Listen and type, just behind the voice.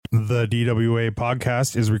The DWA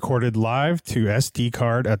podcast is recorded live to SD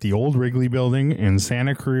card at the old Wrigley Building in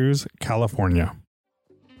Santa Cruz, California.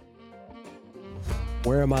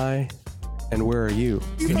 Where am I? And where are you?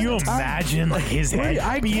 Can you imagine like his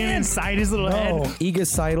head being inside his little head?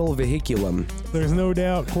 Egocidal vehiculum. There's no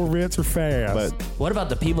doubt Corvettes are fast. But What about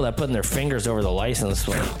the people that putting their fingers over the license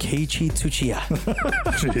plate? Keiichi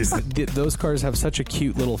Tsuchiya. Those cars have such a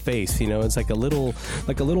cute little face, you know. It's like a little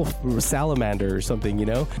salamander or something, you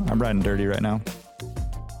know. I'm riding dirty right now.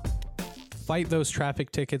 Fight those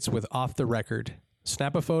traffic tickets with Off the Record.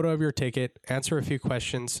 Snap a photo of your ticket, answer a few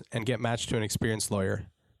questions, and get matched to an experienced lawyer.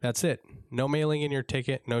 That's it. No mailing in your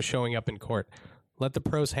ticket, no showing up in court. Let the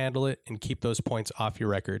pros handle it and keep those points off your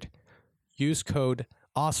record. Use code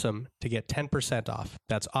AWESOME to get 10% off.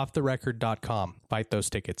 That's offtherecord.com. Fight those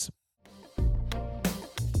tickets.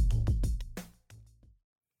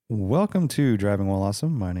 Welcome to Driving While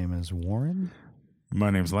Awesome. My name is Warren.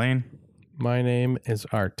 My name's Lane. My name is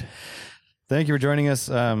Art. Thank you for joining us.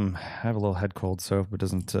 I have a little head cold, so it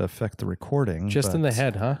doesn't affect the recording. Just in the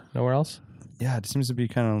head, huh? Nowhere else? Yeah, it seems to be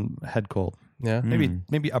kind of head cold. Yeah.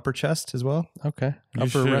 Maybe upper chest as well. Okay. You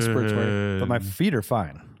Upper respiratory. But my feet are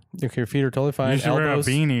fine. Okay, your feet are totally fine. You should wear a Elbows.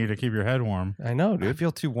 beanie to keep your head warm. I know, I dude.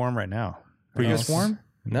 feel too warm right now. Are you Well, guys warm?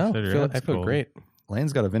 No, Said your I head's feel cold. great.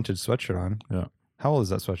 Lane's got a vintage sweatshirt on. Yeah. How old is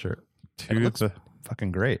that sweatshirt? And it looks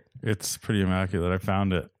fucking great. It's pretty immaculate. I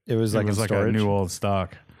found it. It was like it was in like storage. a new old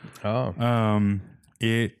stock. Oh.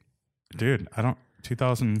 Dude,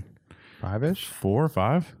 2004 5-ish? or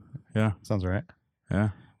 5? Yeah. Sounds right. Yeah.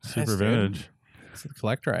 Super dude. vintage. It's a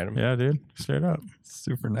collector item. Yeah, dude. Straight up.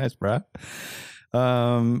 Super nice, Brad.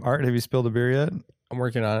 Art, have you spilled a beer yet? I'm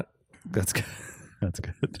working on it. That's good. That's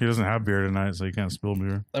good. He doesn't have beer tonight, so he can't spill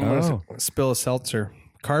beer. I'm going to spill a seltzer.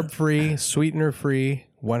 Carb-free, sweetener-free,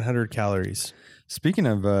 100 calories. Speaking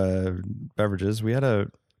of beverages, we had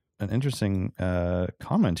an interesting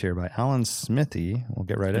comment here by Alan Smithy. We'll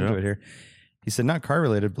get right into it here. He said, not car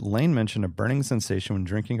related, but Lane mentioned a burning sensation when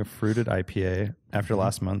drinking a fruited IPA after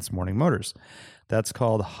last month's Morning Motors. That's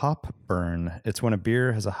called hop burn. It's when a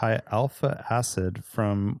beer has a high alpha acid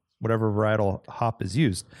from whatever varietal hop is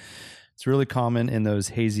used. It's really common in those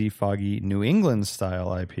hazy, foggy New England style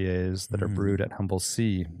IPAs that are brewed at Humble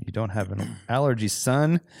Sea. You don't have an allergy,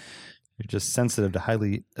 son. You're just sensitive to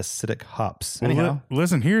highly acidic hops. Anyhow,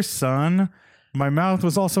 Listen here, son. My mouth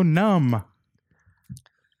was also numb.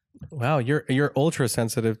 Wow, you're ultra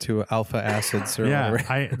sensitive to alpha acids or Yeah,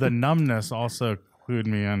 whatever. the numbness also clued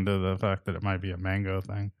me into the fact that it might be a mango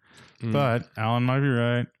thing. But Alan might be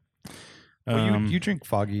right. well, you drink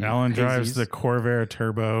foggy. Alan drives hazies. the Corvair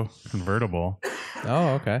Turbo convertible, Oh,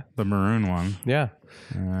 okay. the maroon one, Yeah.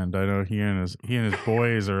 and I know he and his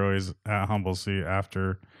boys are always at Humble Sea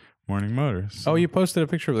after Morning Motors. Oh, you posted a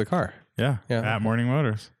picture of the car. yeah, yeah. at Morning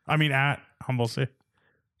Motors. I mean, at Humble Sea.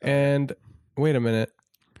 And wait a minute.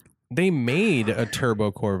 They made a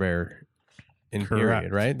turbo Corvair in Correct.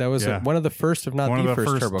 period, right? That was Yeah. one of the first, if not One the of the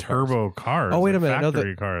first turbo cars. Oh, wait a like minute. No,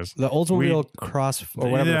 factory cars. The Oldsmobile Cross or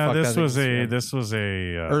whatever Yeah, the fuck this that was is. this was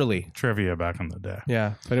a Early. trivia back in the day.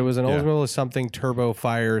 Yeah, but it was an Yeah. Oldsmobile something Turbo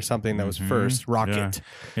Fire or something that was first, Rocket.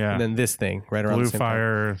 Yeah, And then this thing right around Blue the same time.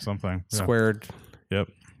 Fire or something. Yeah. Squared Yep.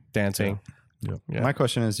 dancing. Yep. Yeah. My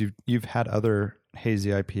question is, you've had other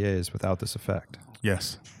hazy IPAs without this effect.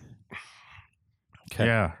 Yes. Okay.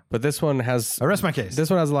 Yeah. But this one has I rest my case. this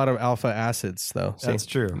one has a lot of alpha acids though. See? That's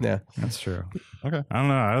true. Yeah. That's true. Okay. I don't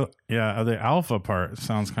know. The alpha part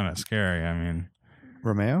sounds kind of scary. I mean,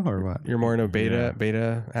 Romeo or what? You're more into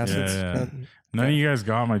beta acids. yeah. None of you guys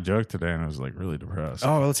got my joke today, and I was like really depressed.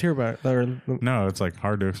 Oh, let's hear about it. No, it's like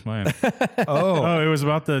hard to explain. Oh, Oh, it was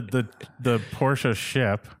about the Porsche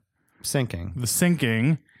ship, sinking. the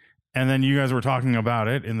sinking, and then you guys were talking about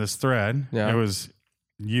it in this thread. Yeah. It was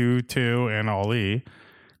you two and Ali,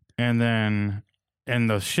 and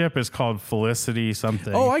the ship is called Felicity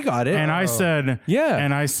something. Oh, I got it. And I said, Yeah.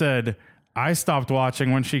 and I said, I stopped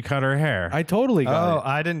watching when she cut her hair. I totally got it.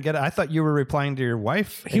 I didn't get it. I thought you were replying to your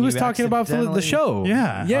wife. He was talking about the show.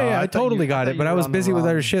 Yeah. Yeah, I I thought totally you- got I it, thought but you I were was on the busy with wrong-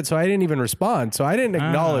 other shit, so I didn't even respond. So I didn't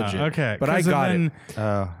acknowledge it. Okay. But I 'Cause got then, it.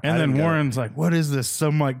 And then Warren's like, what is this?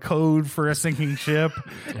 Some like code for a sinking ship?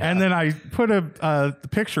 And then I put a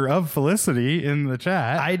picture of Felicity in the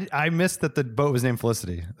chat. I missed that the boat was named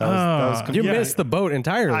Felicity. That was You Yeah. missed the boat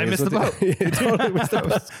entirely. I is missed the what boat. You totally missed the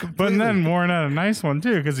boat. But then Warren had a nice one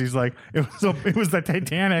too, because he's like, it was the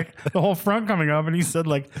Titanic, the whole front coming up, and he said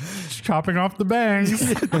like chopping off the bangs.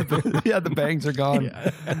 yeah, the bangs are gone.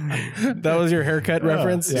 That was your haircut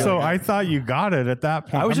reference? So I thought you got it at that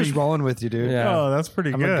point. I was mean, just rolling with you, dude. Yeah. Oh, that's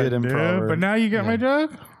pretty I'm a good, good dude. improver. But now you get my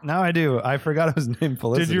joke. Now I do. I forgot it was named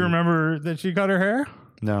Felicity. Did you remember that she cut her hair?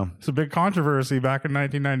 No. It's a big controversy back in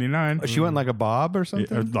 1999. She went like a bob or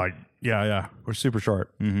something? Yeah. Or super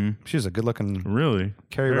short. Mm-hmm. She was a good looking Really?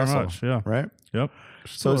 Carrie Very Russell. much, yeah. Right? Yep. So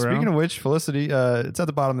Still speaking around. of which, Felicity, it's at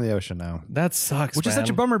the bottom of the ocean now. That sucks, Which is such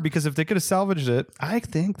a bummer because if they could have salvaged it, I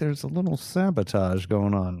think there's a little sabotage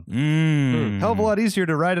going on. Hell of a lot easier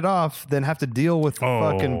to write it off than have to deal with the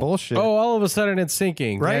fucking bullshit. Oh, all of a sudden it's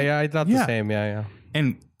sinking. Right? Yeah, I thought the same. Yeah.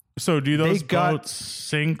 And so do those They got- boats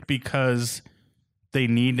sink because they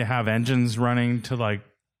need to have engines running to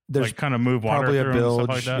There's kind of move water probably a through them and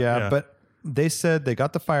bilge. stuff like that? Yeah, but they said they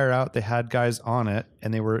got the fire out. They had guys on it,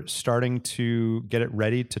 and they were starting to get it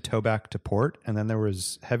ready to tow back to port. And then there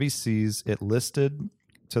was heavy seas. It listed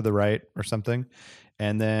to the right or something,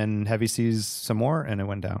 and then heavy seas some more, and it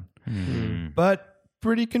went down. But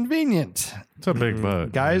pretty convenient. It's a big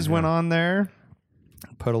boat. Guys went on there,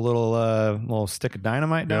 put a little stick of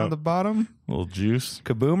dynamite down Yep. at the bottom. little juice.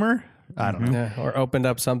 Kaboomer. I don't know. Yeah, or opened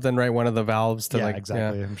up something, right? One of the valves to Yeah, like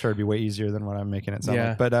exactly. I'm sure it'd be way easier than what I'm making it sound Yeah.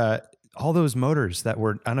 like. But all those motors that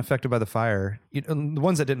were unaffected by the fire, the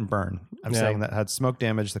ones that didn't burn, I'm saying that had smoke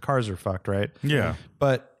damage, the cars are fucked, right? Yeah.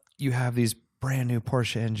 But you have these brand new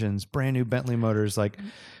Porsche engines, brand new Bentley motors, like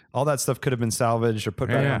all that stuff could have been salvaged or put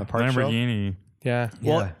back on the part shelf. Lamborghini. Yeah.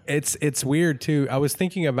 Well, Yeah. it's weird too. I was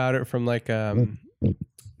thinking about it from like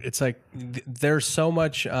it's like there's so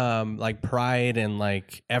much like pride and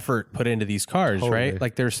like effort put into these cars, Totally. right?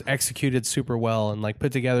 Like they're executed super well and like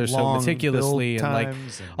put together so Long meticulously build and like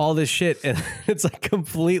times and- all this shit, and it's like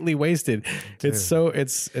completely wasted. It's so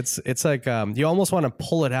it's like you almost want to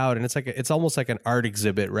pull it out, and it's almost like an art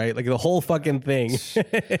exhibit, right? Like the whole fucking thing,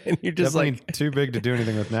 and you're just Definitely like. too big to do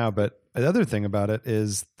anything with now. But the other thing about it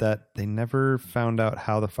is that they never found out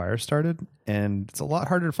how the fire started, and it's a lot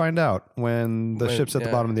harder to find out when the ship's at the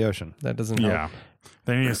bottom of the ocean. That doesn't help. Yeah.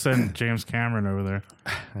 They need to send James Cameron over there.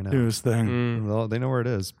 I know. Do his thing. They know where it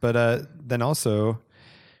is. But then also,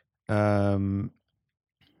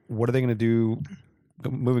 what are they going to do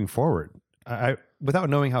moving forward? I without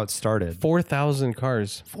knowing how it started. 4,000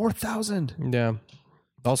 cars. 4,000. Yeah.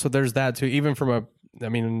 Also, there's that too. Even from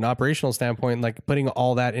an operational standpoint, like putting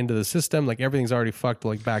all that into the system, like everything's already fucked,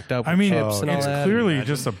 like backed up. I with mean, chips and all it's that. clearly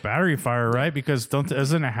just a battery fire, right? Because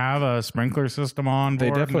doesn't it have a sprinkler system on They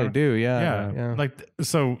board? definitely do. Yeah. Yeah. Like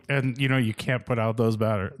so, and you can't put out those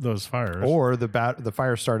fires. Or the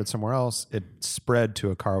fire started somewhere else. It spread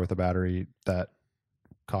to a car with a battery that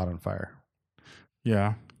caught on fire.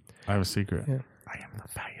 Yeah, I have a secret. Yeah. I am the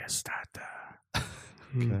fire starter.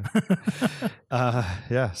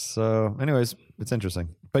 Yeah. So, anyways, it's interesting.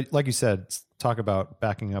 But like you said, talk about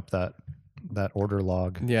backing up that order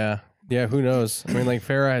log. Yeah. Yeah. Who knows? I mean, like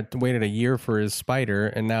Farah had waited a year for his Spider,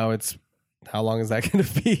 and now it's. How long is that going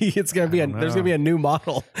to be? It's going to be there's going to be a new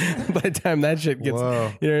model by the time that shit gets.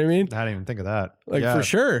 Whoa. You know what I mean? I didn't even think of that. Like Yeah. for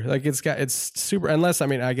sure. Like it's super. Unless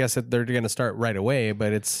I guess they're going to start right away.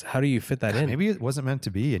 But it's how do you fit that in? Maybe it wasn't meant to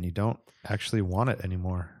be, and you don't actually want it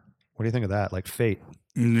anymore. What do you think of that? Like fate.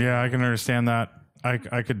 Yeah, I can understand that. I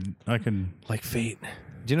could. Like fate.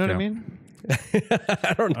 Do you know what I Yeah. mean?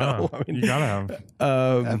 I don't know. I mean, You gotta have.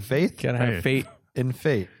 And faith gotta have fate. in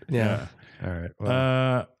fate. Yeah. All right.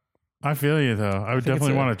 Well, I feel you though. I would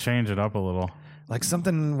definitely it's want to change it up a little. like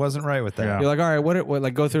something wasn't right with that. Yeah. You're like, all right, what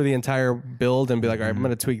like go through the entire build and be like, all right, I'm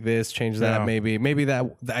gonna tweak this, change that, Yeah. maybe that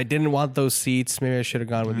I didn't want those seats. Maybe I should have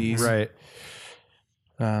gone with these. Right.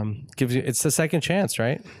 Gives you it's a second chance,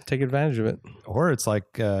 right? Take advantage of it. Or it's like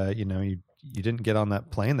you didn't get on that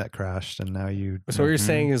plane that crashed, and now you. So what you're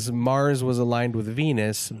saying is Mars was aligned with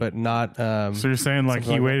Venus, but not. So you're saying like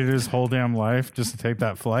he waited his whole damn life just to take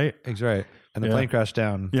that flight? That's right. And the Yeah. plane crashed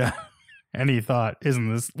down. Yeah. And he thought,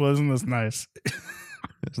 wasn't this nice?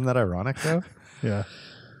 Isn't that ironic though? Yeah.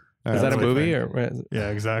 All Is right, that a that's movie fair. or what is it?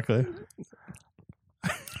 Yeah, exactly.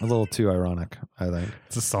 A little too ironic, I think.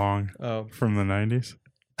 It's a song Oh, from the 90s.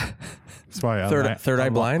 That's why Third Eye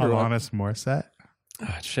Blind or what? Alanis Morissette.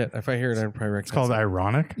 oh, shit! If I hear it, I'd probably recognize. It's called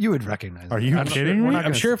Ironic. You would recognize. Are it. you I'm kidding sure, me?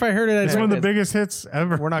 I'm sure if I heard it, I'd It's one of the recognize biggest hits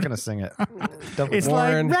ever. We're not going to sing it. Don't- It's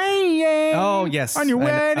Warren. like raining. Oh yes, On your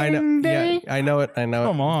I know, wedding day. Yeah, I know it. I know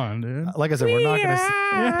Come it. on, dude. like I said, we're not going to.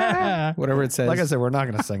 Yeah. Whatever it says. Like I said, we're not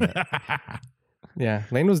going to sing it. Yeah,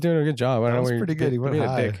 Lane was doing a good job. I don't That know was where pretty good. He went being a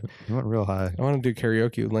high. dick. He went real high. I want to do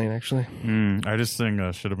karaoke with Lane. Actually, I just sing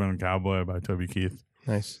Should Have Been a Cowboy by Toby Keith.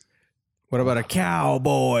 nice. What about a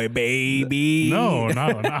cowboy, baby? No,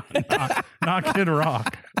 not Kid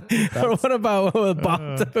Rock. What about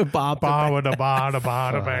Bob? Ba with a ba da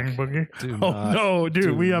ba da bang boogie. Do Oh not- no, dude,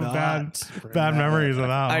 do we have not bad bring bad that memories of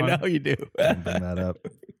that I one. know you do. Bring that up.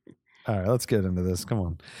 All right, let's get into this. Come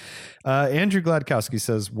on. Andrew Gladkowski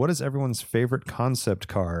says, what is everyone's favorite concept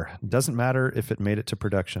car? Doesn't matter if it made it to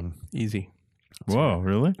production. Easy. Whoa,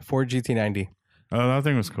 really? Ford GT90. Oh, that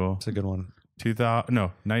thing was cool. It's a good one.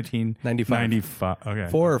 1995. Okay.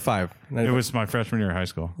 4 or 5. It was my freshman year of high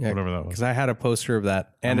school, whatever that was. Because I had a poster of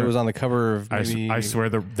that, and it was on the cover of maybe... I swear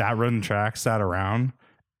that run track sat around.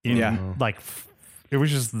 It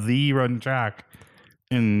was just the run track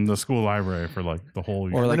in the school library for like the whole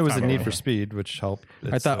year. Or like it was a Need for Speed, which helped.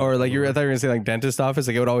 I thought you were going to say like dentist office.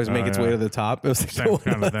 Like it would always make its way to the top. It was like same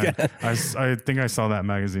kind of thing. I think I saw that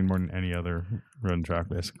magazine more than any other run track,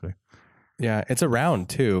 basically. Yeah, it's around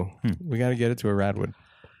too. We got to get it to a Radwood.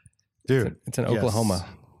 Dude, it's in Oklahoma.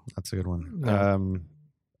 That's a good one. No.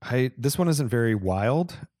 This one isn't very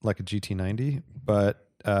wild like a GT90, but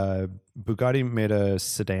Bugatti made a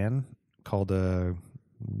sedan called a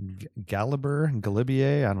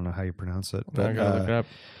Galibier. I don't know how you pronounce it, but I gotta look it up.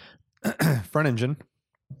 Front engine,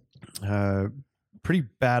 pretty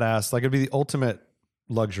badass. Like it'd be the ultimate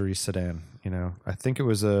luxury sedan. You know, I think it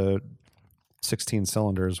was a 16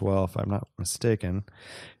 cylinder as well, if I'm not mistaken.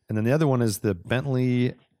 And then the other one is the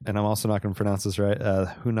Bentley, and I'm also not going to pronounce this right,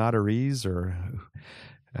 Hunadaries, or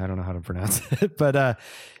I don't know how to pronounce it, but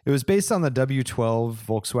it was based on the W12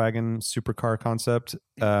 Volkswagen supercar concept.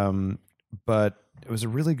 But it was a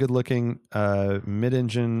really good looking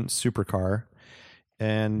mid-engine supercar,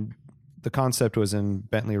 and the concept was in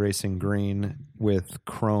Bentley Racing Green with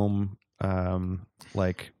chrome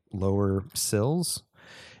like lower sills.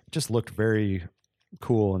 Just looked very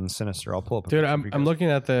cool and sinister. I'll pull up. Dude, I'm looking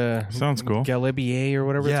at the sounds cool Galibier or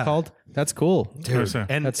whatever it's called. That's cool, dude.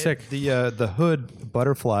 And that's sick. The hood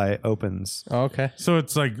butterfly opens. Oh, okay, so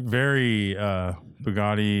it's like very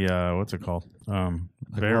Bugatti. What's it called?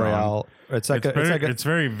 Veyron. It's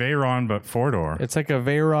very Veyron, but 4-door. It's like a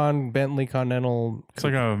Veyron Bentley Continental. It's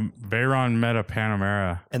like a Veyron Meta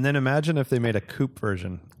Panamera. And then imagine if they made a coupe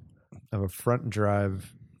version of a front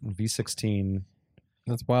drive V16.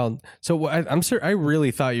 That's wild. So I'm sure I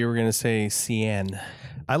really thought you were going to say Sienna.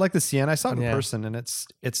 I like the Sienna. I saw it in person, and it's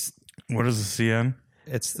what is a CN?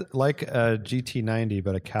 It's like a GT90,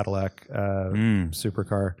 but a Cadillac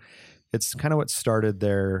supercar. It's kind of what started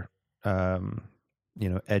their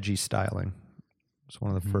edgy styling. It's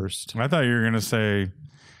one of the first. I thought you were going to say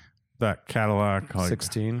that Cadillac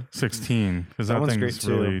 16 because that thing's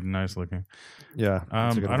really nice looking. Yeah, I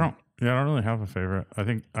don't really have a favorite. I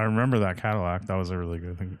think I remember that Cadillac. That was a really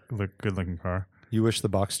good looking car. You wish the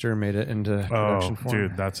Boxster made it into production form?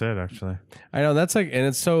 Dude, that's it actually. I know that's like, and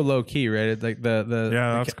it's so low key, right? It's like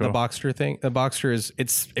that's cool. The Boxster thing. The Boxster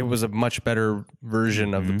it was a much better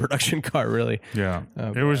version of the production car, really. Yeah,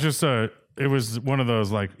 it was just it was one of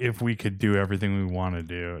those like if we could do everything we want to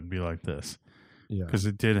do, it'd be like this. Yeah, because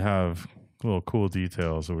it did have little cool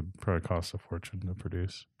details. It would probably cost a fortune to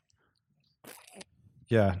produce.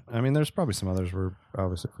 Yeah, I mean, there's probably some others we're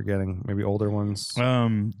obviously forgetting. Maybe older ones.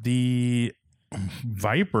 The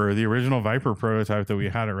Viper, the original Viper prototype that we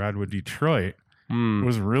had at Radwood Detroit,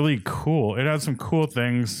 was really cool. It had some cool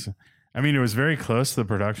things. I mean, it was very close to the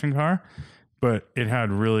production car, but it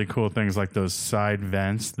had really cool things like those side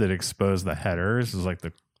vents that expose the headers. It was like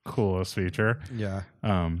the coolest feature. Yeah.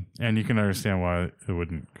 And you can understand why it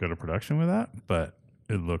wouldn't go to production with that, but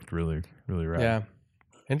it looked really, really rad. Yeah.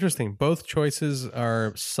 Interesting. Both choices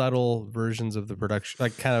are subtle versions of the production,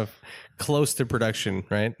 like kind of close to production,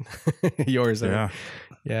 right? Yours. Yeah.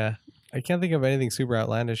 Yeah. I can't think of anything super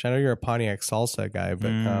outlandish. I know you're a Pontiac Salsa guy, but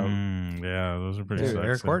yeah, those are pretty sexy.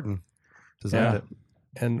 Eric Horton designed it.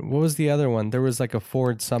 And what was the other one? There was like a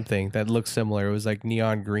Ford something that looked similar. It was like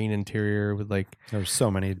neon green interior with like there were so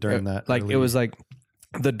many during that. Like it was like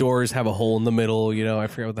the doors have a hole in the middle, I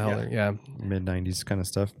forget what the hell. Yeah. Mid-90s kind of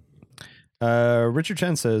stuff. Richard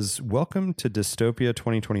Chen says, welcome to Dystopia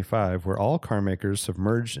 2025, where all car makers have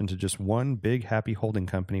merged into just one big happy holding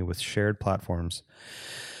company with shared platforms.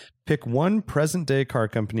 Pick one present-day car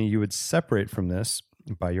company you would separate from this,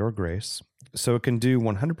 by your grace, so it can do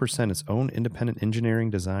 100% its own independent engineering,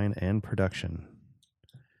 design, and production.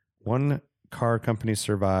 One car company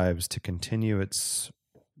survives to continue its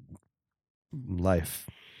life.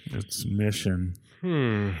 Its mission.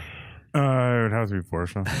 It would have to be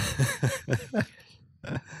Porsche.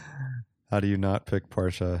 How do you not pick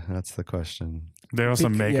Porsche? That's the question. They also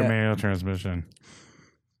make a manual transmission.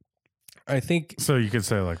 I think so. You could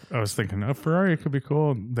say like, I was thinking, a Ferrari could be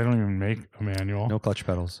cool. They don't even make a manual. No clutch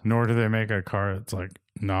pedals. Nor do they make a car that's like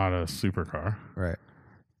not a supercar. Right.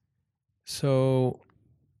 So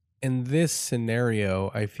in this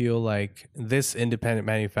scenario, I feel like this independent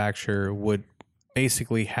manufacturer would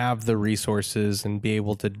basically have the resources and be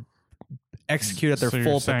able to execute at their So you're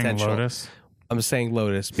full saying potential. Lotus? I'm saying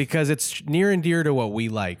Lotus because it's near and dear to what we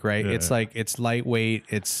like, right? Yeah. It's like it's lightweight.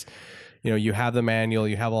 It's you have the manual,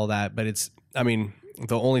 you have all that, but it's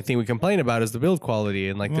the only thing we complain about is the build quality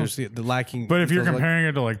and like there's the lacking. But if you're those, comparing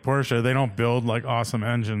it to like Porsche, they don't build like awesome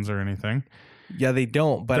engines or anything. yeah, they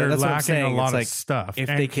don't. But They're that's what I'm lacking saying. a lot It's of like, stuff. if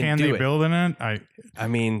And they can do they it. build in it? I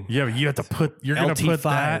mean, Yeah, but you have to put. You're going to put LT5.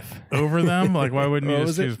 that over them. Like, why wouldn't you What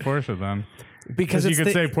just was it? choose Porsche then? because Because you it's could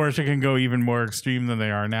the, say Porsche can go even more extreme than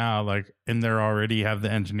they are now. Like, and they're already have the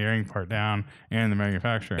engineering part down and the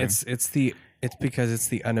manufacturing. it's because it's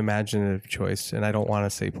the unimaginative choice, and I don't want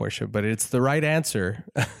to say Porsche, but it's the right answer.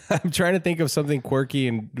 I'm trying to think of something quirky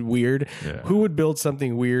and weird. Yeah. Who would build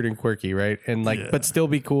something weird and quirky, right? And like, but still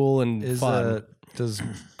be cool and fun. Does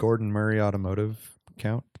Gordon Murray Automotive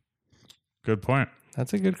count? Good point.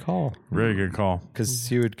 That's a good call. Really good call. Because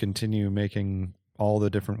he would continue making all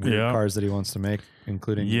the different weird Yeah. cars that he wants to make,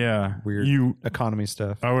 including Yeah, weird You, economy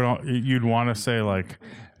stuff. I would. You'd want to say like,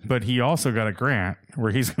 but he also got a grant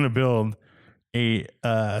where he's going to build a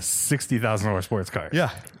 $60,000 sports car. Yeah.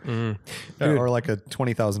 Dude. Or like a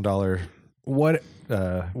 $20,000 What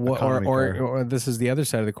economy car. or this is the other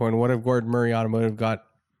side of the coin. What if Gordon Murray Automotive got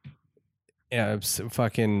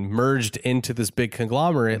fucking merged into this big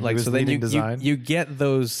conglomerate? He Like, was so then leading design? you get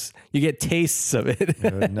those, you get tastes of it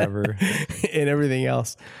It would never. and everything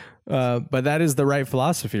else. But that is the right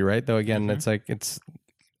philosophy, right? Though again, it's like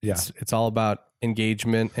Yeah. it's all about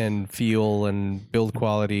engagement and feel and build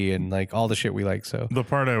quality and like all the shit we like. So The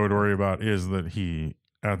part I would worry about is that he,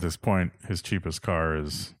 at this point, his cheapest car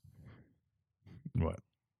is what,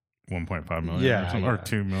 1.5 million, Yeah, or, something, yeah. or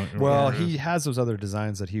 2 million. or Well, whatever it he is. has those other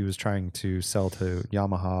designs that he was trying to sell to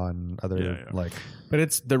Yamaha and other Yeah. like. But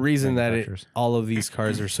it's the reason that Manufacturers. all of these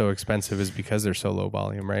cars are so expensive is because they're so low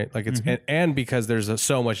volume, right? Like it's and because there's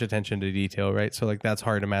so much attention to detail, right? So like that's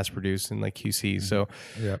hard to mass produce in like QC. So,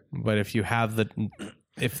 Yeah. but if you have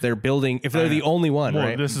if they're the only one, Well,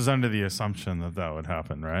 right? this is under the assumption that that would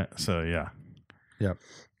happen, right? So yeah, Yep.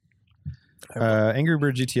 Angry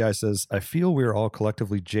Bird GTI says, "I feel we are all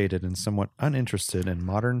collectively jaded and somewhat uninterested in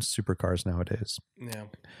modern supercars nowadays. Yeah.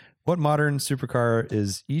 What modern supercar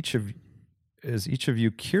is each of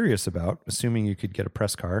you curious about? Assuming you could get a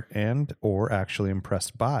press car and or actually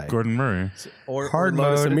impressed by." Gordon Murray, Or Hard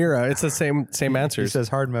Lotus mode. Emira. It's the same He answers. says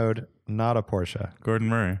hard mode, not a Porsche. Gordon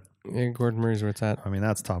Murray. Yeah, Gordon Murray's where it's at. I mean,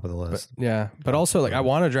 that's top of the list. Yeah, but also like I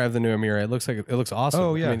want to drive the new Emira. It looks awesome.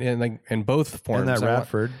 Oh, yeah. I mean, in both forms. And that I want-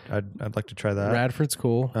 Radford, I'd like to try that. Radford's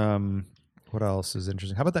cool. What else is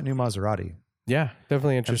interesting? How about that new Maserati? Yeah,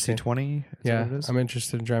 definitely interesting. MC20? Is that Yeah, what it is? I'm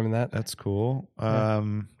interested in driving that. That's cool. Yeah.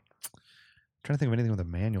 Trying to think of anything with a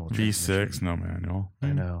manual transmission. V6, no manual.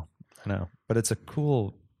 I know. But it's a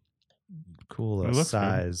cool It looks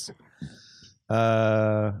size.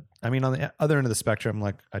 I mean, on the other end of the spectrum,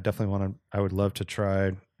 like I would love to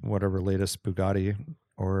try whatever latest Bugatti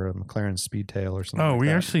or a McLaren Speedtail or something. Oh, like we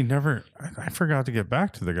that. actually never. I forgot to get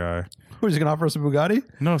back to the guy. Who's going to offer us a Bugatti?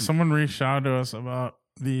 No, someone reached out to us about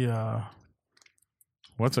the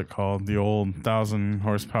what's it called? The old 1,000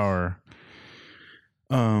 horsepower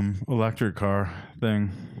electric car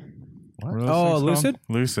thing. What? What are those Oh, things called? Lucid?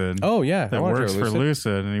 Lucid. Oh yeah, I that wanna works drive a for Lucid.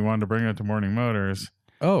 Lucid, and he wanted to bring it to Morning Motors.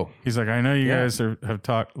 Oh, He's like, I know you Yeah. guys have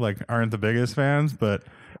talked like aren't the biggest fans, but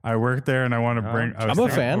I work there and I want to bring. I was I'm a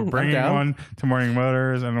thinking fan. of I'm bringing down. one to Morning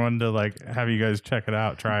Motors and one to like have you guys check it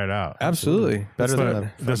out, try it out. absolutely. Better But than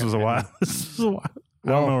a this was a while. This was a while. I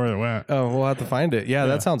Well, don't know where it went. Oh, we'll have to find it. Yeah,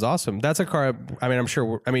 that sounds awesome. That's a car. I mean, I'm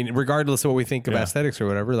sure. Regardless of what we think of Yeah. aesthetics or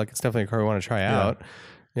whatever, like it's definitely a car we want to try out.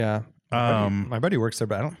 Yeah. My buddy works there,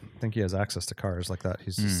 but I don't think he has access to cars like that.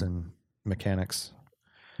 He's just in mechanics.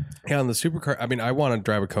 Yeah, on the supercar. I mean, I want to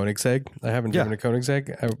drive a Koenigsegg. I haven't Yeah. driven a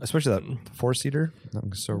Koenigsegg. Especially that four-seater. That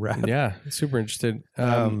was so rad. Yeah, super interested.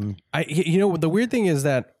 Um, The weird thing is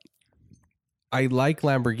that I like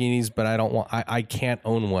Lamborghinis, but I can't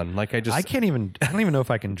own one. Like I I don't even know if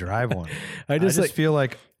I can drive one. I just like feel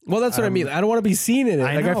like well, that's what I mean. I don't want to be seen in it.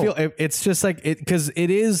 I Like I know. feel it's just like it because it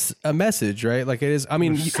is a message, right? Like it is. I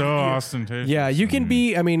mean, So ostentatious. yeah, you can and-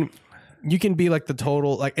 be. I mean, you can be like the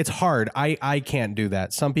total. Like it's hard. I can't do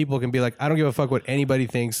that. Some people can be like, I don't give a fuck what anybody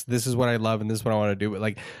thinks. This is what I love and this is what I want to do. But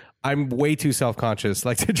like, I'm way too self conscious,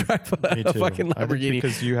 like to drive a too. fucking I think Lamborghini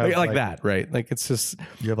because you have, like like- that, right? Like it's just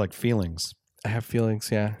you have like feelings. I have feelings.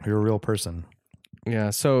 Yeah, You're a real person.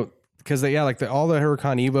 yeah. So because like all the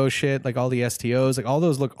Huracan Evo shit, like all the STOs, like all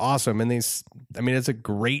those look awesome, and I mean, it's a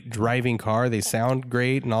great driving car. They sound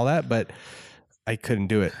great and all that, but I couldn't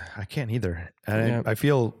do it. I can't either. And Yeah. I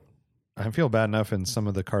feel bad enough in some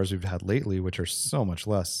of the cars we've had lately, which are so much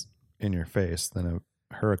less in your face than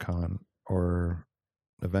a Huracan or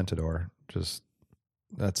Aventador. Just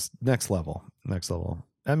that's next level.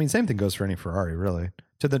 I mean, same thing goes for any Ferrari, really.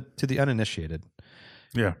 To the uninitiated.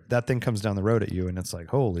 Yeah. That thing comes down the road at you and it's like,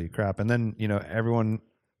 holy crap. And then, everyone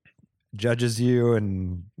judges you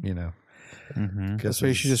and, That's why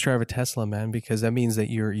you should just drive a Tesla, man, because that means that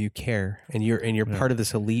you care and you're part of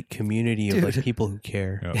this elite community of like people who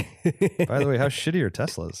care. Yep. By the way, how shitty are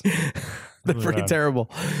Teslas? They're pretty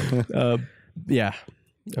terrible. Yeah.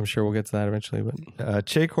 I'm sure we'll get to that eventually, but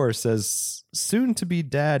Chakor says, soon to be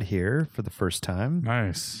dad here for the first time.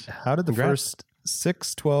 Nice. How did the first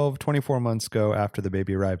 6, 12, 24 months go after the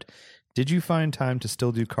baby arrived? Did you find time to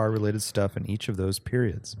still do car related stuff in each of those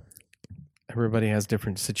periods? Everybody has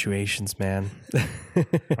different situations, man. I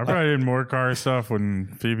probably did more car stuff when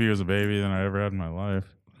Phoebe was a baby than I ever had in my life.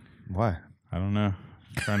 Why? I don't know.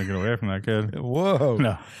 Trying to get away from that kid. Whoa.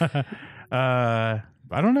 No.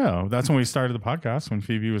 I don't know. That's when we started the podcast, when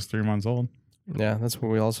Phoebe was 3 months old. Yeah, that's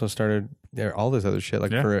when we also started all this other shit,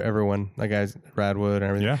 like for everyone, like guys, Radwood and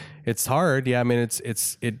everything. Yeah. It's hard. Yeah, I mean,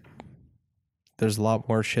 there's a lot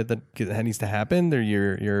more shit that needs to happen. There,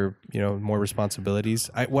 you're more responsibilities.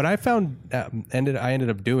 What I found I ended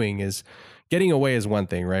up doing is getting away is one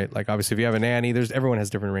thing, right? Like obviously, if you have a nanny, everyone has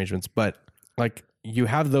different arrangements, but like you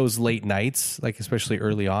have those late nights, like especially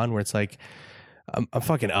early on, where it's like I'm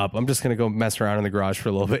fucking up. I'm just gonna go mess around in the garage for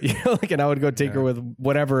a little bit, and I would go take her with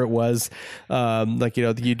whatever it was.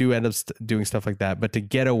 You do end up doing stuff like that. But to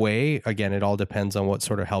get away, again, it all depends on what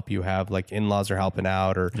sort of help you have. Like in-laws are helping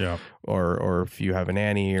out, or if you have a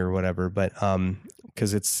nanny or whatever. But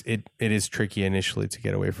because it is tricky initially to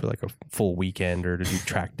get away for like a full weekend or to do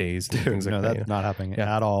track days. And things like that. That's not happening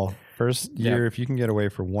at all. First year, if you can get away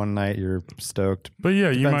for one night, you're stoked. But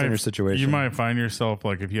yeah, Depends on your situation. You might find yourself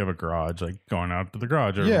like if you have a garage, like going out to the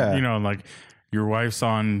garage, or like your wife's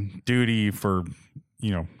on duty for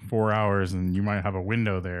 4 hours, and you might have a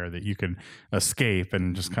window there that you can escape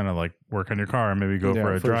and just kind of like work on your car and maybe go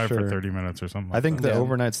for a drive for 30 minutes or something. I think the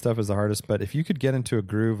overnight stuff is the hardest, but if you could get into a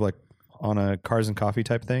groove like on a cars and coffee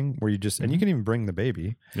type thing where you just, and you can even bring the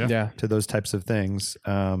baby to those types of things.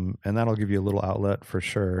 And that'll give you a little outlet for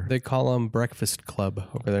sure. They call them Breakfast Club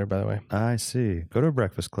over there, by the way. I see. Go to a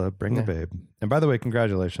breakfast club, bring the babe. And by the way,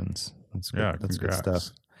 congratulations. That's good. Yeah, that's congrats. good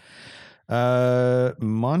stuff.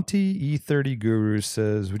 Monty E30 Guru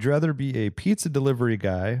says, would you rather be a pizza delivery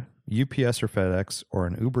guy, UPS or FedEx, or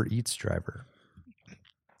an Uber Eats driver?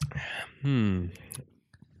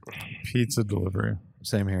 Pizza delivery.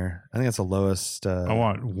 Same here. I think that's the lowest. I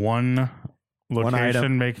want one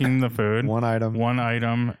location making the food. One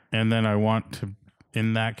item. And then I want to,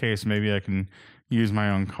 in that case, maybe I can use my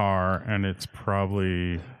own car, and it's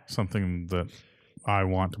probably something that I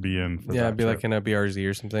want to be in. For it'd be like in a BRZ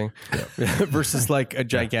or something versus like a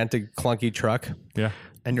gigantic clunky truck. Yeah.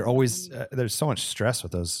 And you're always, there's so much stress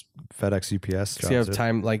with those FedEx, UPS jobs. So you have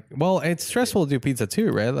time, it's stressful to do pizza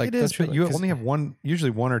too, right? Like it is, but you only have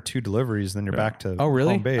usually one or two deliveries, then you're back to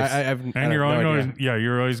home base.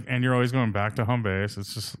 You're always going back to home base.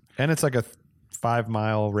 It's just, and it's like a 5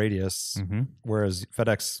 mile radius, whereas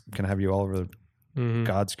FedEx can have you all over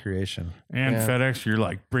God's creation. And FedEx, you're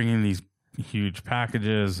like bringing these huge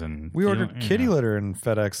packages, and we ordered kitty litter in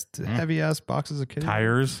FedEx, heavy ass boxes of kitty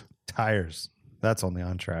tires. That's only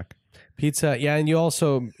on track. Pizza, yeah, and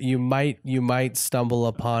you might stumble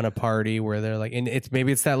upon a party where they're like, and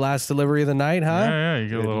maybe it's that last delivery of the night, huh? Yeah, you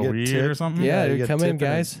get a little weed or something. Yeah, you come in,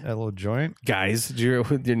 guys. A little joint, guys. You're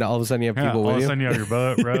all of a sudden you have people with you. All of a sudden you have your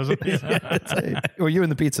boat, Rose. Or you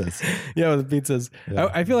and the pizzas. Yeah, with the pizzas.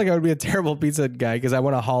 Yeah. I feel like I would be a terrible pizza guy because I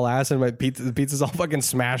want to haul ass, and the pizza's all fucking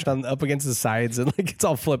smashed up against the sides, and like it's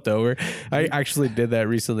all flipped over. I actually did that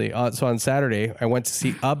recently. So on Saturday, I went to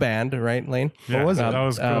see a band, right, Lane? Yeah, what was it? That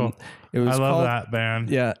was cool. I love that band.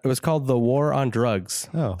 Yeah, it was called The War on Drugs.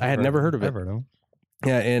 Oh, I had never heard of it. Never know.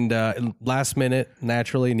 Yeah, and last minute,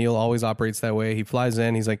 naturally, Neil always operates that way. He flies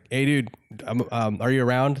in. He's like, "Hey, dude, are you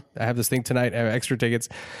around? I have this thing tonight. I have extra tickets."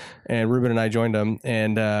 And Ruben and I joined him,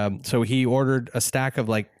 and so he ordered a stack of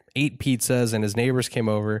like 8 pizzas, and his neighbors came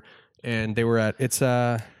over, and they were at It's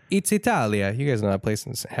Italia. You guys know that place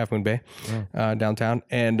in Half Moon Bay, downtown.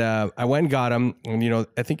 And I went and got them, and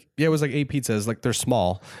I think it was like 8 pizzas. Like they're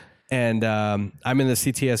small. And I'm in the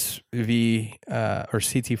CTS-V or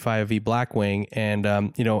CT5V Blackwing, and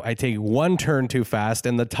I take one turn too fast,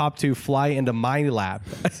 and the top 2 fly into my lap.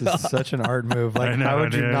 This is such an art move. Like, how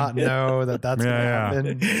would you not know that that's gonna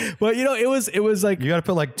happen? Well, it was like you got to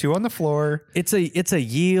put like 2 on the floor. It's a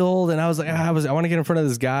yield, and I was like, I want to get in front of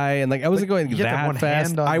this guy, and like I wasn't going that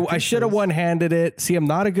fast. I should have one-handed it. See, I'm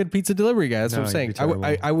not a good pizza delivery guy. That's what I'm saying.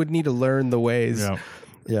 I would need to learn the ways. Yeah.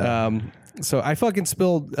 Yeah. So I fucking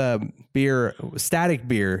spilled static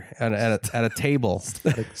beer at a table.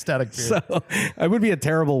 Static beer. So I would be a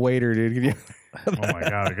terrible waiter, dude. Can you? Oh my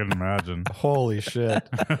god, I can imagine. Holy shit.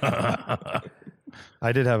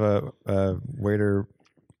 I did have a waiter.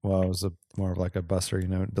 Well, it was more of like a busser,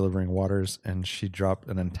 delivering waters, and she dropped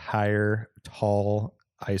an entire tall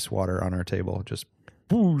ice water on our table. Just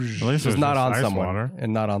boosh. At least It was not just on ice someone, water.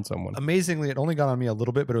 and not on someone. Amazingly, it only got on me a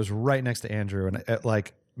little bit, but it was right next to Andrew, and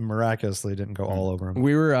it miraculously didn't go all over him.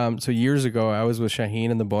 We were so years ago. I was with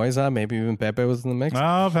Shaheen and the boys. Maybe even Pepe was in the mix.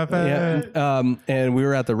 Oh, Pepe. Yeah. And we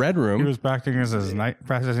were at the Red He Room. was practicing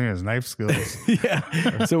his knife skills.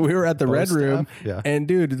 Yeah. So we were at the Red staff? Room. Yeah. And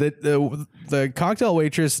dude, the cocktail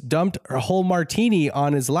waitress dumped a whole martini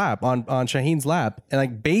on his lap, on Shaheen's lap, and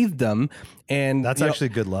like bathed him. And That's actually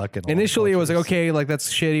good luck. initially it was like, okay, like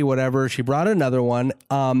that's shitty, whatever. She brought another one.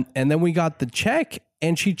 And then we got the check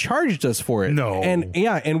and she charged us for it. No. And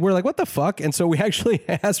and we're like, what the fuck? And so we actually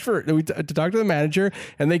asked to talk to the manager,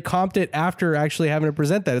 and they comped it after actually having to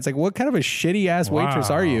present that. It's like, what kind of a shitty ass waitress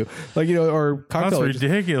Wow. are you? Like, or cocktail. That's waitress.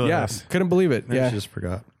 ridiculous. Yeah. Couldn't believe it. Maybe Yeah. she just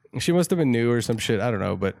forgot. She must have been new or some shit. I don't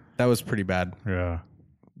know, but that was pretty bad. Yeah.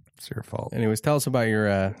 It's your fault. Anyways, tell us about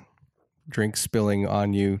your drink spilling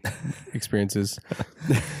on you experiences.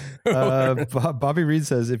 Bobby Reed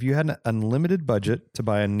says, if you had an unlimited budget to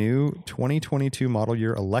buy a new 2022 model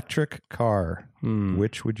year electric car,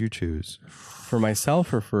 which would you choose? For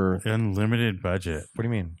myself or for, Unlimited budget. What do you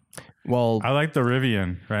mean? well, I like the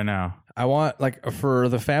Rivian right now. I want, like, for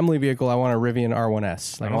the family vehicle, I want a Rivian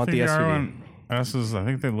R1S. Like, I want the SUV. R1Ss, I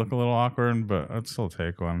think they look a little awkward, but I'd still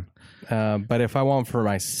take one. But if I want for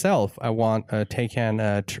myself, I want a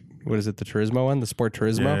Taycan, what is it, the Turismo one? The Sport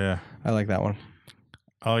Turismo? Yeah. I like that one.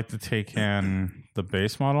 I like the Taycan, the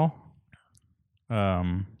base model.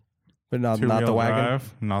 But not Two-wheel the wagon.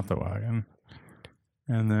 drive, not the wagon.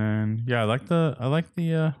 And then I like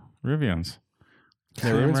the Rivians. Yeah, See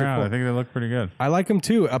them Rivians are around. cool. I think they look pretty good. I like them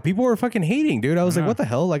too. People were fucking hating, dude. I was like, what the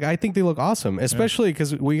hell? Like, I think they look awesome, especially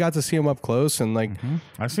because we got to see them up close, and like,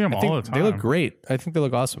 I see them I all think the time. they look great. I think they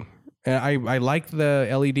look awesome. And I like the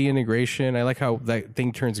LED integration. I like how that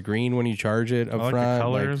thing turns green when you charge it up I like front. the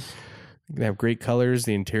colors. They have great colors.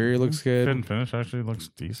 The interior looks Fit good. and finish actually looks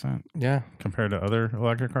decent Yeah, compared to other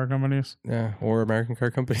electric car companies. yeah. Or American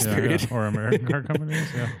car companies. Yeah, period. or American car companies.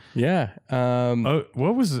 Yeah. Yeah. Oh,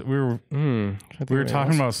 what was it? We were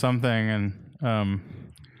talking about something, and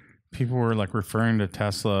people were like referring to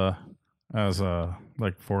Tesla as a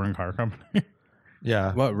like foreign car company.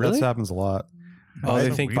 Yeah. What, really? That happens a lot. Oh,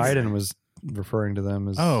 they think Biden was referring to them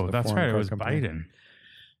as Oh, a that's foreign right. It car was company. Biden.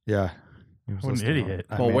 Yeah. He was What an listed on- idiot.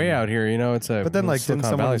 I Well, mean, way out here, it's a. But then, like, Silicon didn't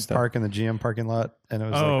someone Valley stuff. park in the GM parking lot, and it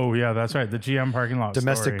was like Oh, yeah, that's right. The GM parking lot.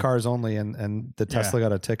 domestic story. cars only, and the Tesla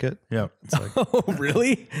got a ticket. Yep. It's like, Oh,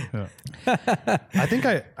 really? I think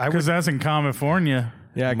I would. Because that's in California.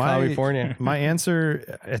 Yeah, California. My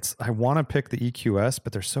answer, I want to pick the EQS,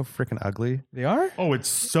 but they're so freaking ugly. They are? Oh, it's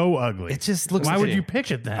so ugly. It just looks. Why would like- you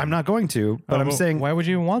pick it then? I'm not going to, but Oh, I'm well, saying Why would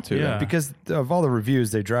you even want to? Yeah. because of all the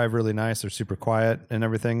reviews, they drive really nice. They're super quiet and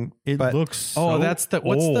everything. It but looks so Oh, that's the-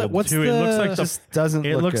 what's the- old, what's too. It looks the- like just doesn't.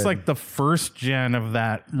 it look looks good. like the first gen of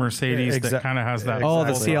that Mercedes that Exact- kind of has that. Oh, the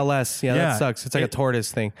Exactly. CLS. Yeah, Yeah. that sucks. It's like a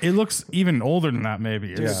tortoise thing. It looks even older than that.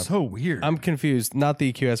 Maybe it's Yeah. so weird. I'm confused. Not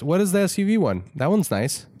the EQS. What is the SUV one? That one's nice.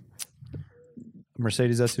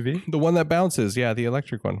 Mercedes SUV. The one that bounces. Yeah, the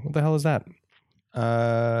electric one. What the hell is that?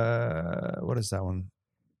 What is that one?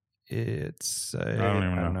 It's I don't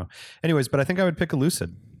even don't know. know. Anyways, but I think I would pick a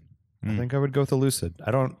Lucid. I think I would go with a Lucid. I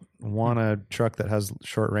don't want a truck that has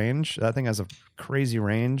short range. That thing has a crazy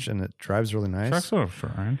range and it drives really nice. Trucks don't have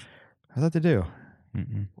short range. I thought they do.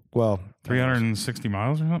 Well, 360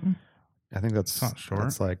 miles or something. I think that's not short.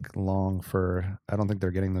 That's like long for. I don't think they're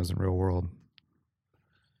getting those in real world.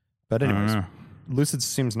 But I don't anyways, know. Lucid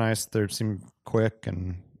seems nice. They seem quick,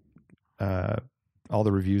 and all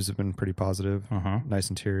the reviews have been pretty positive. Nice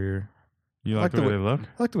interior. You like the way they look?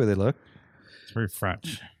 I like the way they look. It's very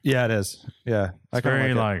French. Yeah, it is. Yeah, It's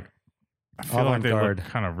very like it. I feel like they Avant-garde. look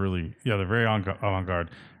kind of really. Yeah, they're very avant-garde.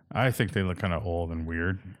 I think they look kind of old and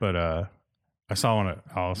weird, but I saw one at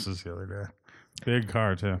Alice's the other day. Big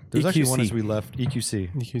car too. There's actually one EQC. as we left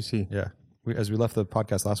EQC. EQC. Yeah, as we left the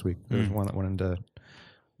podcast last week, there was one that went into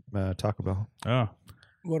Taco Bell. Oh,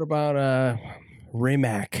 What about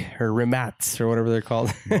Rimac or Rimats or whatever they're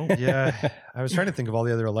called? Yeah, I was trying to think of all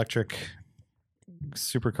the other electric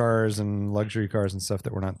supercars and luxury cars and stuff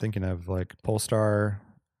that we're not thinking of, like Polestar.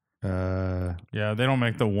 yeah. They don't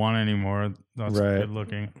make the one anymore. That's Right. good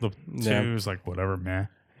looking. The two Yeah. is like whatever, man.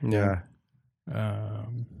 Yeah.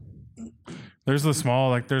 There's the small,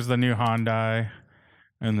 like there's the new Hyundai.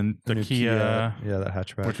 and then the New Kia, yeah, that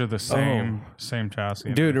hatchback. which are the same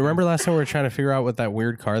chassis. Dude, remember last time we were trying to figure out what that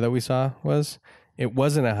weird car that we saw was? It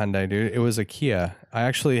wasn't a Hyundai, dude. It was a Kia.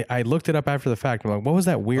 I looked it up after the fact. I'm like, what was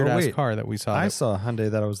that weird ass wait. car that we saw? I saw a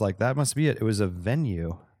Hyundai that I was like, that must be it. It was a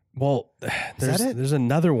Venue. Well, that it? there's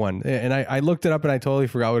another one, and I looked it up and I totally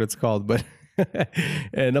forgot what it's called, but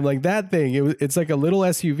and I'm like, that thing. It's like a little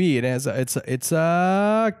SUV. It has it's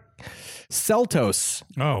a Seltos.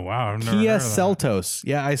 Oh wow, I've never Kia heard of that. Seltos.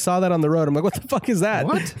 Yeah, I saw that on the road. I'm like, what the fuck is that?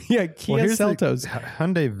 What? Yeah, Kia here's the Seltos.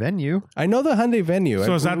 Hyundai Venue. I know the Hyundai Venue.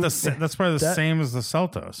 So is that that's probably the same as the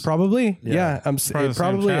Celtos? Probably. Yeah, Probably it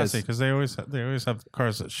probably is. because they always have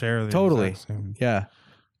cars that share the Totally. exact same. Yeah.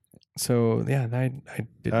 So yeah, I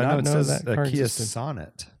did No, not it know says that a car Kia existed.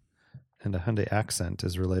 Sonnet and a Hyundai Accent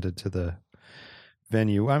is related to the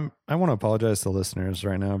Venue. I want to apologize to listeners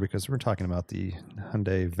right now because we're talking about the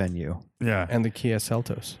Hyundai Venue. Yeah. And the Kia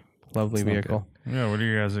Seltos. Lovely It's not vehicle. Yeah. What are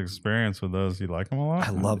you guys' experience with those? You like them a lot?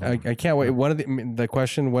 I love I can't wait. One of the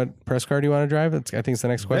question, what press car do you want to drive? I think it's the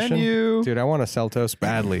next question. Venue. Dude, I want a Seltos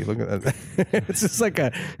badly. Look at that. It's just like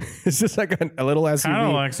a a little SUV. Kind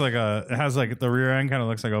of looks like it has like the rear end kind of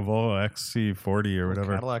looks like a Volvo XC40 or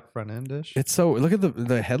whatever. Cadillac front end dish. It's so, look at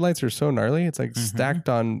the headlights are so gnarly. It's like stacked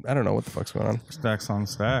on, I don't know what the fuck's going on. Stacks on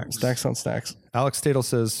stacks. Stacks on stacks. Alex Stadel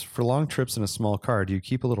says, for long trips in a small car, do you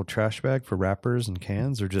keep a little trash bag for wrappers and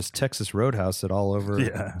cans or just Texas Roadhouse it all over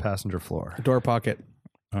the passenger floor? Door pocket.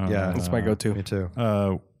 Yeah. That's my go-to. Me too.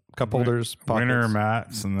 Uh, Cup holders, pockets. winter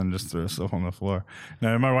mats, and then just throw stuff on the floor.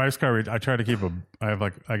 Now, in my wife's car, I try to keep I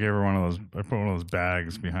gave her one of those. I put one of those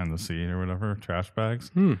bags behind the seat or whatever, trash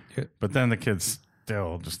bags. But then the kids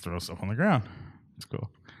still just throw stuff on the ground. It's cool.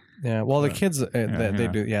 Yeah. Well, the kids, they yeah.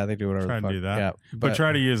 do. Yeah, they do whatever. Try the to fuck. do that. Yeah. But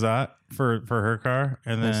try to use that for her car,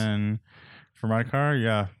 and then for my car,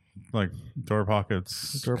 yeah, like door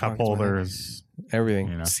pockets, Door cup pockets, holders. everything.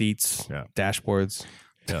 You know. Seats. Yeah. Dashboards.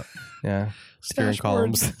 Yeah. Yeah. Steering Dashboards.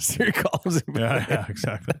 columns. Steering columns. Yeah,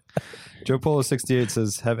 exactly. Joe Polo 68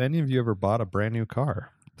 says, have any of you ever bought a brand new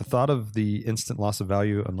car? The thought of the instant loss of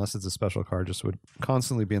value, unless it's a special car, just would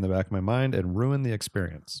constantly be in the back of my mind and ruin the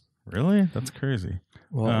experience. Really? That's crazy.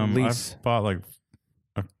 Well, lease. I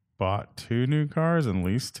bought 2 new cars and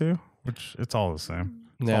leased 2, which it's all the same.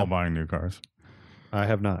 It's Yeah. all buying new cars. I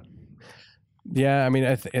have not. Yeah, I mean,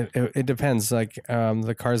 it depends. Like,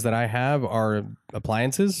 the cars that I have are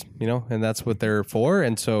appliances, and that's what they're for.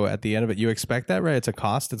 And so at the end of it, you expect that, right? It's a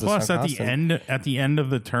cost. It's Plus, a at sunk cost. the end of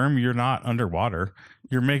the term, you're not underwater.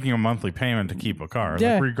 You're making a monthly payment to keep a car,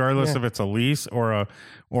 Yeah, like regardless yeah. if it's a lease or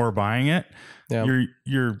buying it. Yeah.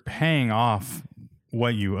 You're paying off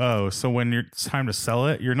what you owe. So when it's time to sell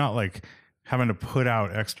it, you're not like having to put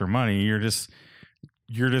out extra money. You're just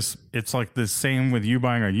it's like the same with you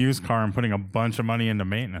buying a used car and putting a bunch of money into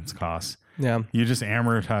maintenance costs. Yeah. You just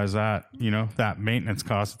amortize that, that maintenance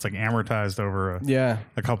cost. It's like amortized over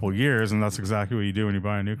a couple of years, and that's exactly what you do when you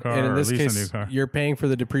buy a new car And in or this lease a new case, car. you're paying for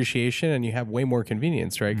the depreciation and you have way more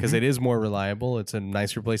convenience, right? Because it is more reliable. It's a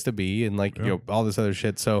nicer place to be and all this other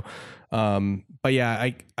shit. So, but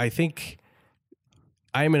yeah, I think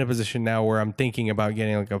I'm in a position now where I'm thinking about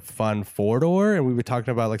getting like a fun 4-door, and we were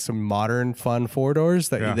talking about like some modern fun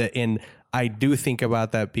 4-doors and I do think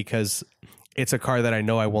about that because it's a car that I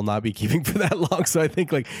know I will not be keeping for that long. So I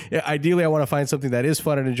think ideally I want to find something that is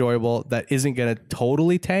fun and enjoyable that isn't going to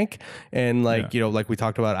totally tank. And like we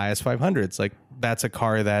talked about IS 500s, like that's a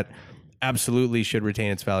car that absolutely should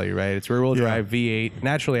retain its value, right? It's rear wheel drive V8,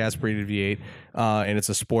 naturally aspirated V8, and it's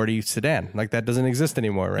a sporty sedan. Like that doesn't exist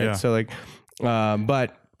anymore, right? Yeah. So like,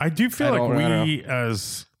 but I do feel I like don't we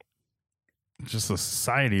as just a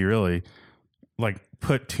society really like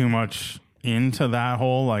put too much into that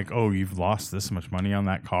whole like, oh, you've lost this much money on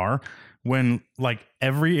that car, when like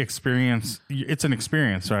every experience, it's an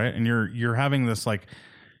experience, right? And you're having this like,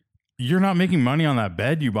 you're not making money on that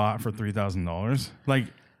bed you bought for $3,000. Like,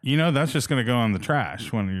 that's just going to go in the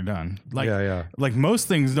trash when you're done. Like, like most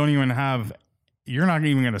things don't even have, you're not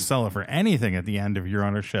even going to sell it for anything at the end of your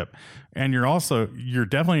ownership. And you're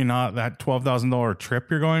definitely not that $12,000 trip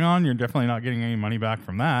you're going on. You're definitely not getting any money back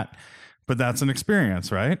from that. But that's an experience,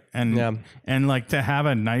 right? And like to have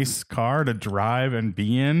a nice car to drive and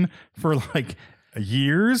be in for like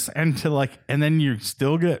years, and then you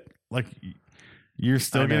still get like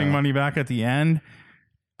getting money back at the end.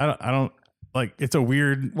 I don't like, it's a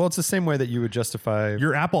weird. Well, it's the same way that you would justify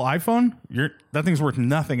your Apple iPhone. That thing's worth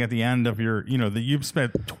nothing at the end of your, that you've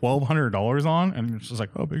spent $1,200 on, and it's just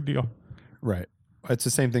like, oh, big deal. Right. It's the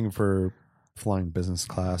same thing for flying business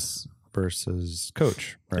class versus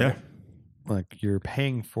coach, right? Yeah. Like you're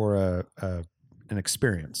paying for an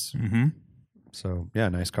experience. Mm-hmm. So yeah,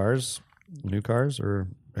 nice cars. new cars are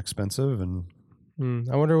expensive, and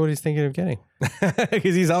I wonder what he's thinking of getting,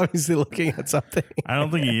 because he's obviously looking at something. I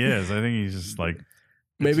don't think he is. I think he's just like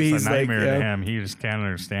Maybe it's he's a like, nightmare to him. He just can't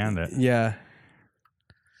understand it. Yeah.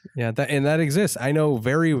 That exists. I know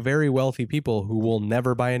very, very wealthy people who will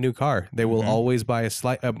never buy a new car. They will always buy a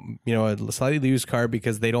slightly used car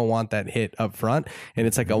because they don't want that hit up front, and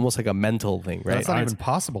it's like almost like a mental thing, right? that's not even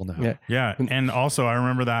possible now. Yeah. Yeah, and also I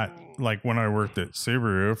remember that like when I worked at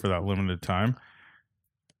Subaru for that limited time,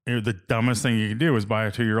 the dumbest thing you could do was buy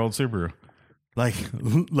a 2-year-old Subaru. Like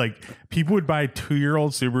people would buy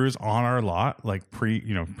 2-year-old Subarus on our lot, like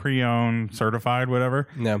pre-owned, certified, whatever.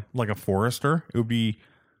 Yeah. Like a Forester, it would be,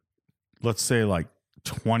 let's say, like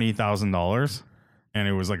 $20,000, and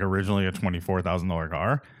it was like originally a $24,000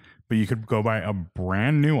 car, but you could go buy a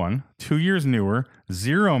brand new one, 2 years newer,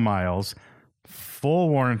 0 miles, full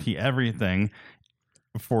warranty, everything,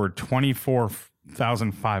 for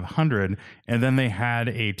 $24,500, and then they had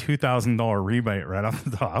a $2,000 rebate right off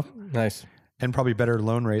the top. Nice. And probably better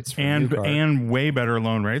loan rates for a new car. And way better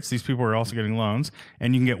loan rates. These people are also getting loans,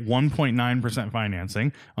 and you can get 1.9%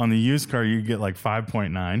 financing on the used car. You get like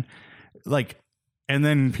 5.9, like, and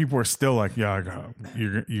then people are still like, "Yeah,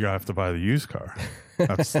 you have to buy the used car."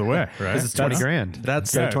 That's the way, right? Because it's 20 grand.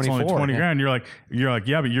 That's Yeah, it's 24. only 20 grand. You're like,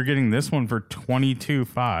 yeah, but you're getting this one for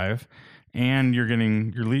 22.5, and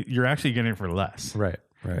you're actually getting it for less. Right.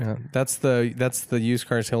 Yeah, that's the used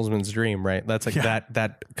car salesman's dream, right? That's like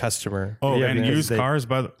that customer. Oh, Yeah, and because used cars,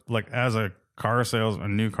 but like as a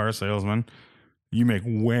new car salesman, you make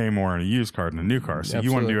way more in a used car than a new car. So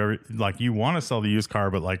you want to do you want to sell the used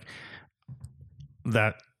car, but like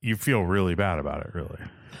that you feel really bad about it, really.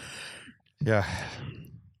 Yeah.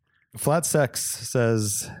 Flat Sex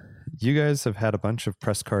says, you guys have had a bunch of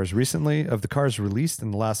press cars recently. Of the cars released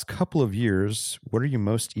in the last couple of years, what are you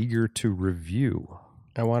most eager to review?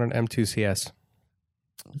 I want an M2 CS.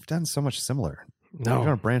 We've done so much similar. No. We're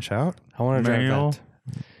going to branch out. I want to drive Manual. that.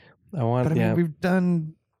 I want. But I mean, we've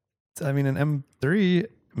done, an M3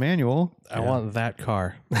 manual. I want that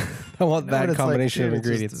car. I want No, that it's combination like, of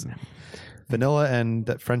dude, ingredients. Vanilla and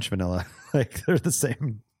that French vanilla. Like, they're the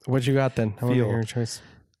same. What you got then? I want to Feel. hear your choice.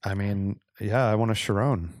 I mean, yeah, I want a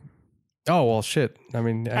Chiron. Oh well, shit. I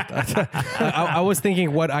mean, I was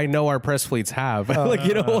thinking what I know our press fleets have. Like,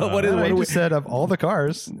 you know, what I do we just said of all the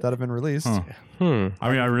cars that have been released, I mean,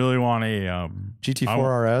 I really want a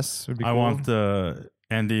GT4 RS would be cool. I want the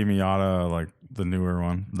Andy Miata, like the newer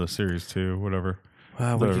one, the Series 2, whatever.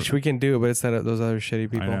 Wow, we can do it, but it's those other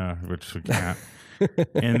shitty people. I know, which we can't.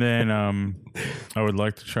 And then I would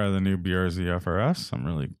like to try the new BRZ FRS. I'm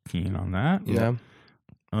really keen on that. Yeah.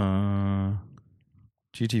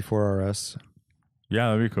 GT4 RS. Yeah,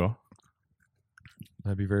 that'd be cool.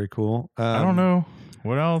 That'd be very cool. I don't know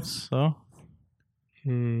what else though.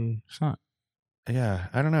 It's not. Yeah,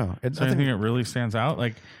 I don't know. Is there anything that really stands out?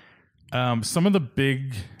 Like some of the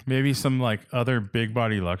big, maybe some like other big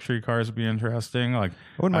body luxury cars would be interesting. Like I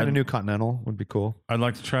wouldn't mind a new Continental. Would be cool. I'd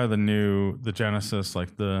like to try the Genesis,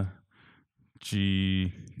 like the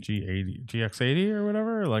GX80 or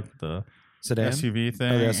whatever, like the Sedan? SUV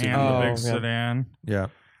thing, Oh, the SUV. and the big yeah. sedan. Yeah.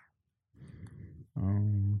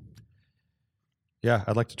 Yeah,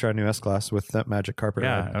 I'd like to try a new S-Class with that magic carpet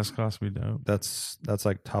Yeah, ride. S-Class would be dope. That's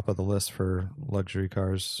like top of the list for luxury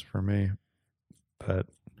cars for me. But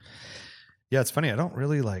yeah, it's funny. I don't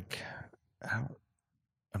really I'm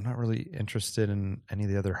not really interested in any of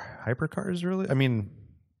the other hypercars, really. I mean,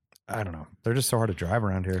 I don't know. They're just so hard to drive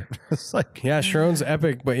around here. It's like, Yeah, Chiron's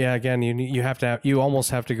epic, but yeah, again, you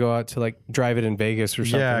almost have to go out to like drive it in Vegas or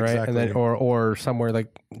something, Yeah, right? And then exactly. or somewhere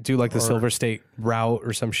like do like the Silver State route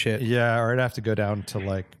or some shit. yeah, or I'd have to go down to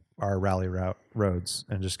like our rally route roads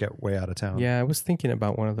and just get way out of town. Yeah, I was thinking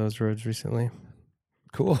about one of those roads recently.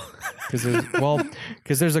 Cool.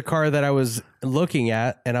 Because there's a car that I was looking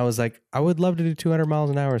at, and I was like, I would love to do 200 miles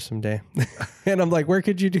an hour someday. And I'm like, where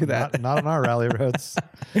could you do that? Not on our rally roads.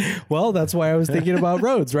 Well, that's why I was thinking about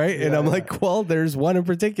roads, right? And I'm like, well, there's one in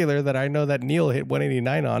particular that I know that Neil hit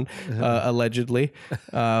 189 on, allegedly,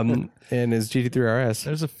 in his GT3 RS.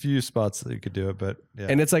 There's a few spots that you could do it, but yeah.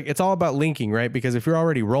 And it's like, it's all about linking, right? Because if you're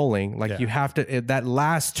already rolling, like you have to, that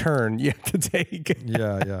last turn you have to take.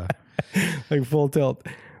 Yeah. Like full tilt.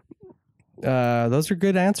 Those are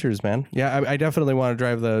good answers, man. Yeah, I definitely want to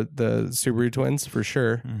drive the Subaru Twins for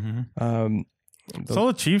sure. It's all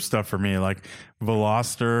the cheap stuff for me, like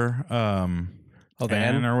Veloster, the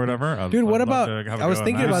N N? or whatever. Dude, what I'd love about? to have a I was go on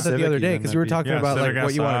thinking about that the Civic other day even, because we were that'd be- talking about like Civic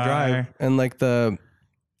what you want to SI. drive and like the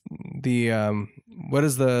what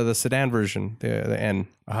is the sedan version, the N.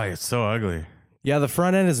 Oh, it's so ugly. Yeah, the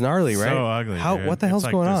front end is gnarly, right? So ugly. How? Dude. What the hell's it's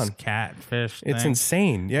like going this on? Catfish. It's thing.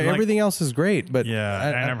 insane. Yeah, Like- everything else is great, but Yeah,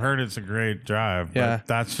 and I've heard it's a great drive. Yeah. But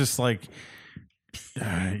that's just like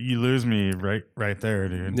you lose me right there,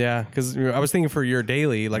 dude. yeah, because I was thinking for your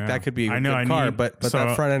daily, like Yeah. that could be a I know, good I car, need- but so-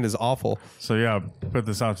 that front end is awful. So yeah, put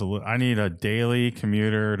this out to. I need a daily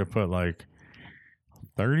commuter to put like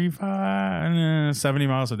 35, 70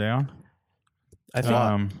 miles a day on. I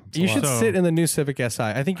think you should so- sit in the new Civic Si.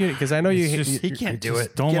 I think because I know you. It's just- you- He can't do Just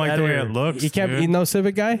it. don't Get like the outta way here. it looks. You can't. dude. You know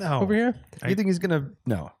Civic guy No. over here. You think he's gonna?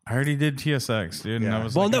 No. I already did TSX, dude. And Yeah. that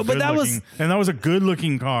was Well, like no, a but that was- good-looking- and that was a good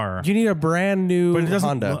looking car. You need a brand new But it doesn't.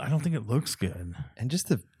 Honda. I don't think it looks good. And just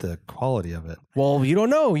the quality of it. Well, you don't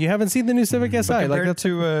know. You haven't seen the new Civic Si. Like Compared that's.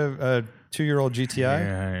 to a 2-year-old GTI.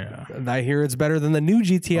 Yeah. I hear it's better than the new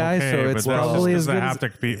GTI, Okay, so but it's that's probably as just good. As, the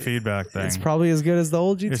haptic feedback thing. it's probably as good as the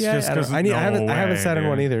old GTI. just I, don't- 'cause I, need, I no haven't. I haven't way, sat in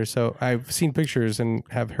one dude. either, so I've seen pictures and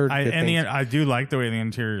have heard. good things. I do like the way the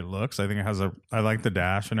interior looks. I think it has I like the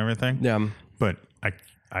dash and everything. Yeah. But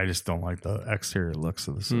I just don't like the exterior looks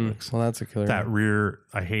of the Civics. Well, that's a killer. That rear,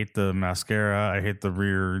 I hate the mascara. I hate the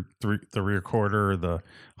rear quarter, the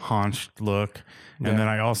haunched look, Yeah. and then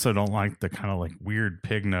I also don't like the kind of like weird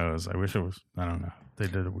pig nose. I wish it was. I don't know. They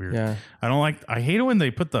did it weird. Yeah. I hate it when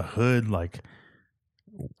they put the hood like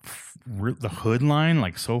the hood line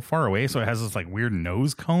like so far away, so it has this like weird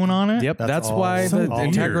nose cone on it. Yep, that's all- why so the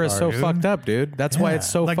Integra weird, is so dude. fucked up, dude. That's why it's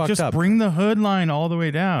so like fucked just up. bring the hood line all the way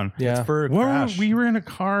down. Yeah. For a Where crash. we were in a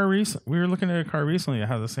car recently. We were looking at a car recently that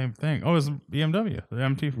had the same thing. Oh, it was a BMW, the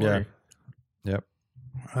MT40. Yep.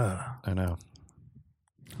 I know.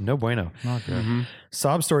 No bueno. Not good.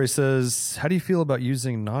 Sob Story says, how do you feel about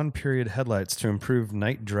using non-period headlights to improve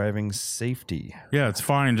night driving safety? Yeah, it's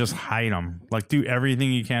fine. Just hide them. Like do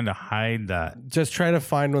everything you can to hide that. Just try to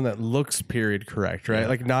find one that looks period correct, right?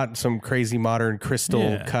 Like not some crazy modern crystal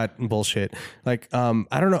Yeah. cut and bullshit. Like, I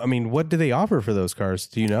don't know. I mean, what do they offer for those cars?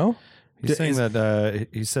 Do you know? He's saying that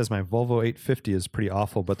he says my Volvo 850 is pretty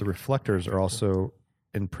awful, but the reflectors are also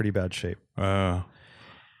in pretty bad shape.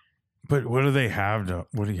 But what do they have to?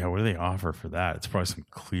 What do they offer for that? It's probably some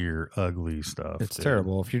clear, ugly stuff. It's dude.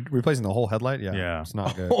 terrible. If you're replacing the whole headlight, yeah. It's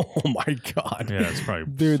not good. Oh my god, Yeah, it's probably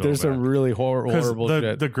dude. so There's bad. some really 'Cause horrible the,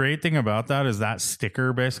 shit. The great thing about that is that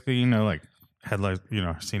sticker, basically, like headlights.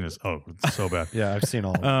 I've seen this. Oh, it's so bad. Yeah, I've seen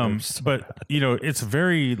all of them. But it's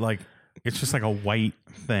very like it's just like a white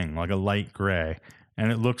thing, like a light gray,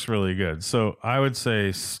 and it looks really good. So I would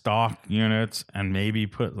say stock units and maybe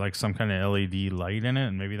put like some kind of LED light in it,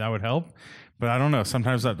 and maybe that would help. But I don't know.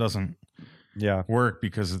 Sometimes that doesn't Yeah. work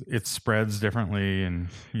because it spreads differently, and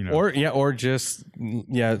or just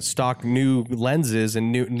stock new lenses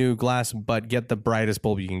and new glass, but get the brightest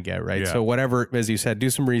bulb you can get, right? Yeah. So whatever, as you said, do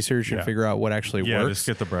some research and Yeah. figure out what actually yeah, works. just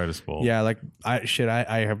get the brightest bulb. Yeah, like I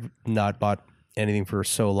have not bought anything for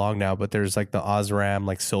so long now, but there's like the Osram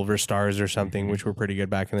like Silver Stars or something, which were pretty good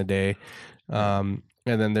back in the day. And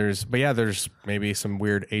then there's maybe some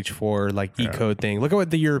weird H4 like E-code thing. Look at what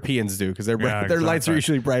the Europeans do because their lights are exactly.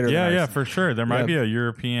 usually brighter. Yeah, than yeah, ours. for sure. There might Yeah. be a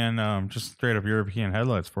European, just straight up European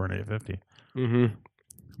headlights for an 850, Mm-hmm.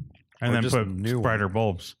 and Or then just put new brighter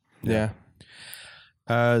bulbs. Yeah.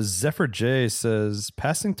 Zephyr J says,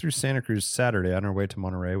 passing through Santa Cruz Saturday on our way to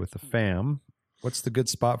Monterey with the fam. What's the good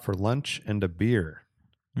spot for lunch and a beer?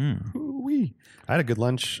 Ooh-wee. I had a good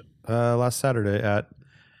lunch last Saturday at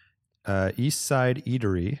East Side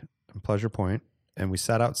Eatery in Pleasure Point, and we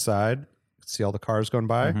sat outside, see all the cars going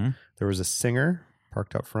by. Mhm. There was a singer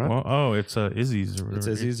parked up front. Well, it's Izzy's. Or It's whatever.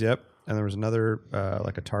 Izzy's, yep. And there was another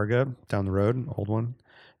like a Targa down the road, an old one.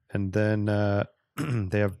 And then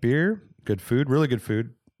they have beer, good food, really good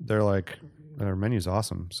food. Their menu's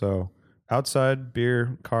awesome. So outside,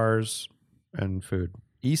 beer, cars, and food.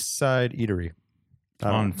 East Side Eatery.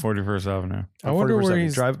 On 41st Avenue. I wonder 41st where Avenue.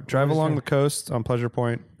 he's drive along the coast on Pleasure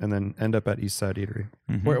Point and then end up at East Side Eatery.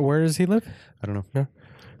 where does he live? I don't know.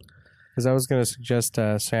 Because I was going to suggest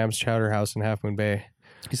Sam's Chowder House in Half Moon Bay.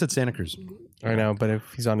 He said Santa Cruz. I know, but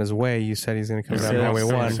if he's on his way, you said he's going to come He down said Highway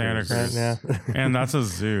Santa 1. Cruz. Yeah. And that's a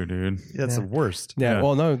zoo, dude. That's the worst. Yeah, Yeah.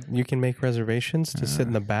 well, no, you can make reservations to sit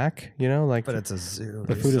in the back, like But it's a zoo.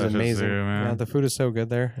 the food is such a amazing. zoo, man. Yeah, the food is so good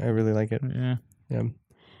there. I really like it. Yeah. Yeah.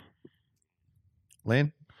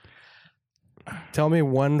 Lane? Tell me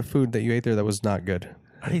one food that you ate there that was not good.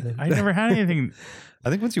 I never had anything. I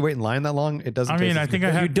think once you wait in line that long, it doesn't I mean, taste I as think good.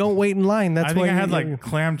 I You had. don't wait in line. That's I think why I had you- like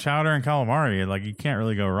clam chowder and calamari. Like you can't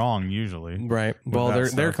really go wrong usually. right. Well, that their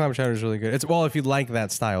stuff. clam chowder is really good. It's if you like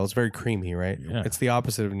that style, it's very creamy, right? Yeah. It's the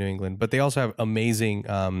opposite of New England, but they also have amazing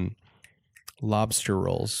lobster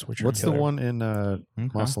rolls. Which What's are the killer. one in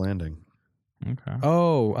Moss Landing? Okay.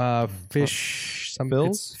 Oh, fish.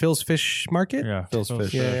 Phil's? Phil's Fish Market. Yeah. Phil's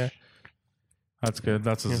Fish. Yeah. That's good.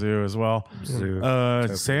 That's a zoo as well. Zoo.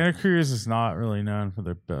 Santa Cruz is not really known for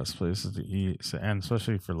their best places to eat, and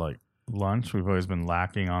especially for like lunch, we've always been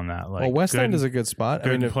lacking on that. Like, Well, West End is a good spot.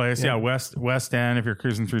 good if- place. Yeah, West End. If you're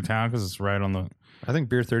cruising through town, because it's right on the. I think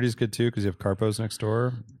Beer 30 is good too because you have Carpo's next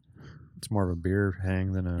door. It's more of a beer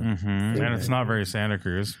hang than a. And it's not very Santa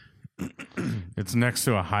Cruz. It's next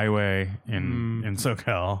to a highway in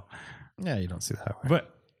SoCal, Yeah, you don't see the highway.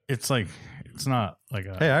 but it's like it's not like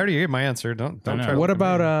a. Hey, I already gave my answer. Don't know. try. to What look at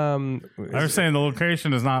about me. I was saying the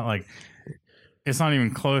location is not like. It's not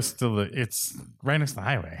even close to the. It's right next to the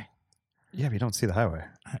highway. Yeah, but you don't see the highway.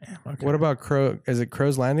 Okay. what about Crow? Is it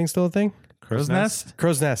Crow's Landing still a thing? Crow's Nest?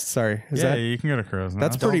 Crow's Nest. Sorry, is Yeah, that? you can go to Crow's Nest.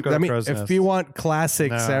 That's Don't pretty. go to I mean, Crow's if Nest. you want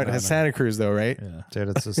classic No, Santa, no. Santa Cruz, though, right? Yeah. Dude,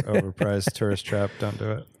 it's this overpriced tourist trap. Don't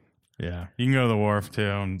do it. Yeah, you can go to the wharf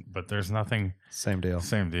too, but there's nothing. Same deal.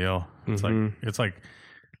 Same deal. It's like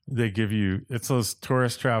they give you. It's those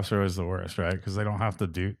tourist traps are always the worst, right? Because they don't have to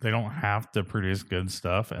do. They don't have to produce good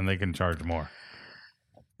stuff, and they can charge more.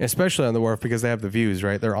 Especially on the wharf because they have the views,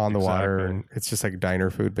 right? They're on the water, Exactly. and it's just like diner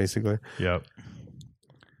food, basically. Yep.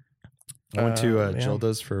 I went to yeah.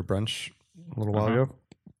 Gilda's for brunch a little while ago,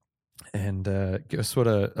 and guess what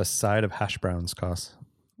a side of hash browns costs?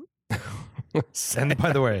 And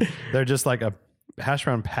by the way, they're just like a hash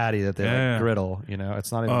brown patty that they Yeah. like griddle. You know,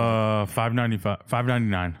 it's not even $5.95,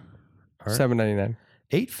 $5.99. $7.99.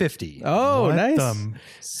 $8.50. Oh, What nice. the-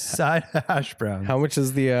 Side hash brown. How much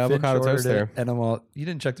is the Fitch avocado ordered toast there? it, and I'm all, you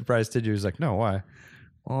didn't check the price, did you? He's like, no, why?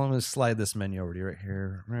 Well, I'm gonna slide this menu over to you right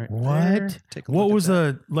here. Right there. Take a What look was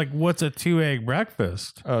at that. what's a 2-egg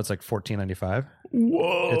breakfast? Oh, it's like $14.95.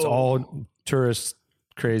 Whoa! It's all tourist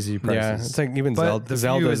crazy prices. Yeah, it's like even But the view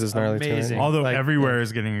Zelda's is is gnarly too. amazing. Right? Although like- everywhere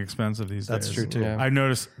is getting expensive these That's days. true too. Yeah. I've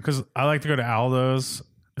noticed because I like to go to Aldo's.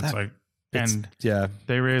 It's That- like, It's- and yeah,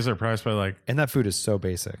 they raise their price by like and that food is so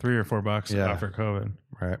basic. $3 or $4 Yeah. after COVID.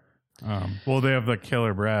 Right. Well, they have the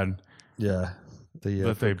killer bread Yeah. The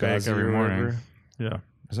that they bake fugazi every or morning. whatever. Yeah,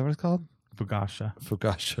 Is that what it's called? focaccia.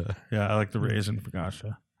 Focaccia. Yeah, I like the raisin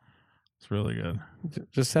focaccia. It's really good.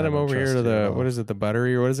 Just send I him don't over here trust to you the at all. what is it? The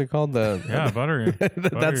buttery or what is it called? The Yeah, buttery.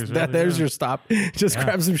 Buttery's really there's good. your stop. Just Yeah.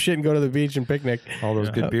 grab some shit and go to the beach and picnic. All those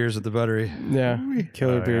Yeah. good beers at the buttery. Yeah,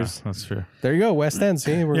 killer Oh, beers. Yeah, that's true. There you go, West End.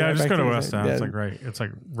 See, we're Yeah, right just back go to the- West End. yeah. It's like right. It's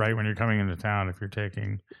like right when you're coming into town. If you're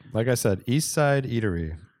taking, Like I said, East Side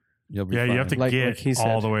Eatery. You'll be yeah, fine. you have to Like get he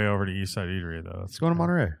all said. the way over to East Side Eatery though. Let's go to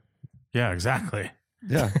Monterey. Yeah, exactly.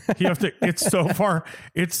 Yeah. You have to. It's so far.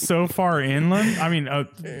 It's so far inland. I mean, towards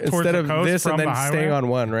Instead the of coast this from and then the highway. staying on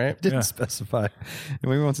one, right? Didn't Yeah. specify.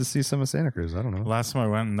 Maybe he wants to see some of Santa Cruz. I don't know. Last time I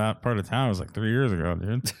went in that part of town was like 3 years ago,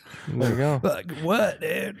 dude. There you go. Like, what,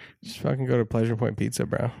 dude? Just fucking go to Pleasure Point Pizza,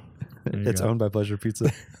 bro. you It's go. owned by Pleasure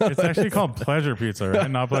Pizza. It's actually called Pleasure Pizza, right?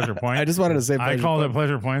 Not Pleasure Point. I just wanted to say I Pleasure called Point. it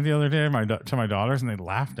Pleasure Point the other day to my daughters, and they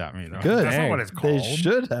laughed at me. They're like, Good. That's not Dang. what it's called. They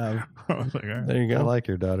should have. I was like, all right. There you I go. like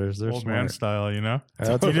your daughters. They're Old man smart. style, you know?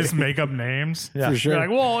 That's You just make up names. Yeah. For sure. You're like,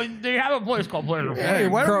 well, they have a place called Pleasure Point. Hey,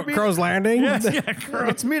 why don't we- Crow's Landing. Yeah, crow.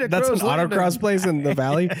 Let's meet at That's an Crow's Landing. autocross place in the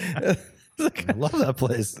valley. I love that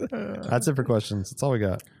place. That's it for questions. That's all we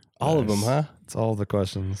got. All of them, huh? That's all the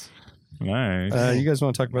questions. Nice. You guys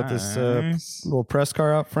want to talk about this Nice. little press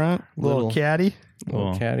car out front? Little Little- caddy?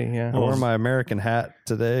 Little Cool. caddy, yeah. I wore my American hat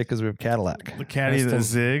today because we have Cadillac. The caddy that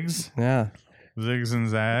zigs. Yeah. Zigs and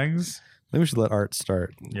zags. I think we should let Art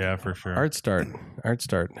start. Yeah, for sure. Art start.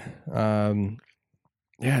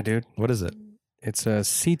 Yeah, dude. What is it? It's a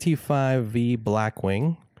CT5V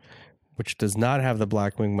Blackwing, which does not have the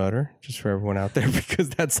Blackwing motor, just for everyone out there, because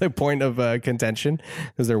that's a point of contention,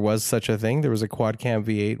 because there was such a thing. There was a quad cam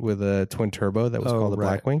V8 with a twin turbo that was called the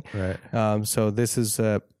right, Blackwing. Right. So this is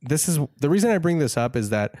the reason I bring this up is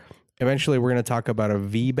that eventually we're going to talk about a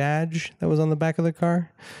V badge that was on the back of the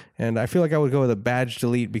car, and I feel like I would go with a badge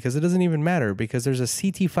delete because it doesn't even matter because there's a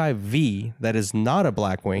CT5V that is not a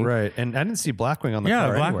Blackwing. Right. And I didn't see Blackwing on the Yeah,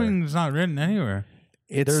 car anywhere. Blackwing's not written anywhere.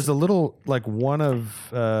 It's There's a little, like one of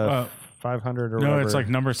 500 or No, whatever. it's like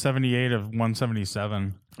number 78 of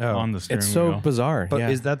 177 Oh. on the steering it's so wheel bizarre. But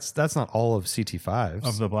yeah. that's not all of CT5s.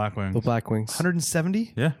 of the Blackwing. the Blackwings.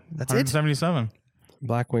 170? Yeah, That's it? 177.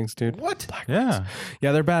 Blackwings, dude. What? Yeah,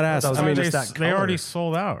 Yeah, they're badass. That was I mean, just they, that they color. already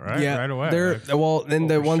sold out, right? yeah, right away. They're Like, well, then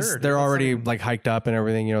the for ones sure, dude. they're That's already like- like hiked up and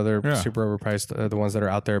everything. You know, they're Yeah. super overpriced. The ones that are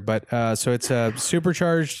out there, but so it's a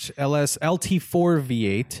supercharged LT4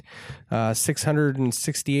 V8,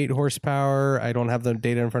 668 horsepower. I don't have the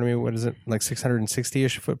data in front of me. What is it? Like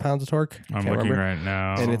 660ish foot-pounds of torque. I'm Can't looking remember. right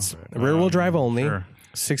now, And it's rear-wheel drive only, Sure.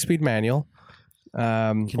 6-speed manual.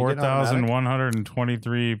 Um,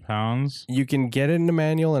 4,123 pounds. you can get it in a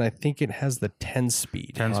manual, and I think it has the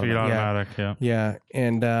 10-speed. 10-speed automatic, yeah. Yeah,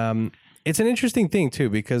 and it's an interesting thing too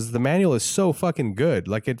because the manual is so fucking good.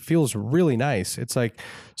 Like it feels really nice. It's like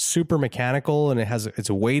super mechanical and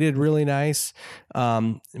it's weighted really nice.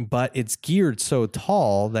 But it's geared so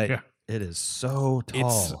tall that It is so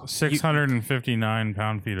tall. It's 659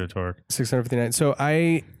 pound-feet of torque. 659. So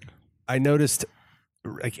I noticed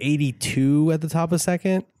like 82 at the top of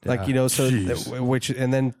second. Like, you know, so which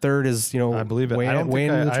and then third is, you know, I believe it. way, I don't way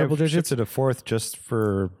think into the triple I've digits. shifted a fourth just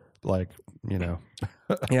for like, you know,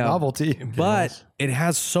 novelty. But it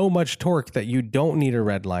has so much torque that you don't need a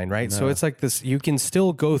red line, right? So it's like this, you can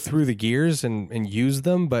still go through the gears and use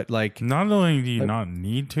them, but like Not only do you not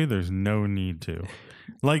need to, there's no need to.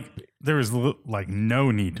 Like there was like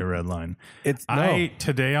no need to redline.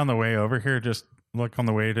 Today on the way over here, just look on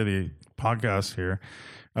the way to the podcast here,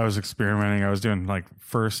 I was experimenting. I was doing like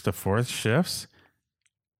first to fourth shifts.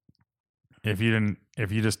 If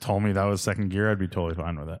you just told me that was second gear, I'd be totally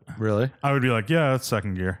fine with it. Really? I would be like, yeah, that's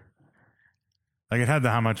second gear. Like it had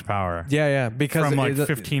how much power? Yeah, because from like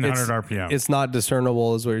 1,500 RPM. It's not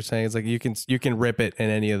discernible, is what you're saying. It's like you can rip it in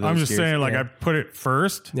any of those. I'm just gears. saying, like I put it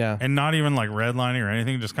first, and not even like redlining or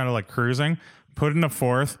anything, just kind of like cruising. Put in a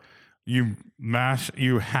fourth, you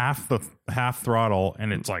half throttle,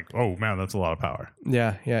 and it's like, oh man, that's a lot of power.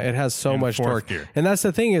 Yeah, it has so much torque. Gear. And that's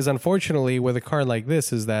the thing is, unfortunately, with a car like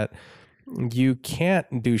this, is that you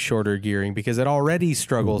can't do shorter gearing because it already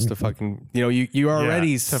struggles to fucking, you know, you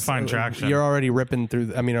already to find traction. You're already ripping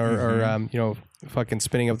through. I mean, or you know, fucking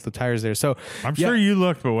spinning up the tires there. So I'm sure you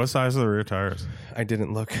looked, but what size are the rear tires? I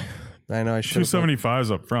didn't look. I know I should.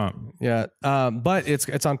 275s up front. Yeah, but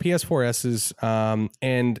it's on PS4S's,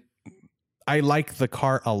 and I like the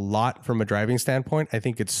car a lot from a driving standpoint. I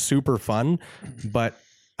think it's super fun, but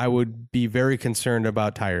I would be very concerned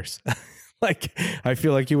about tires. Like, I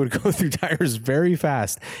feel like you would go through tires very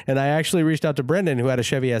fast. And I actually reached out to Brendan, who had a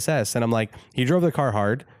Chevy SS, and I'm like, he drove the car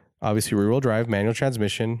hard, obviously rear wheel drive, manual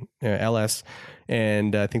transmission, LS,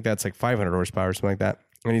 and I think that's like 500 horsepower or something like that.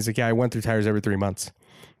 And he's like, yeah, I went through tires every 3 months.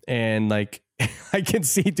 And like, I can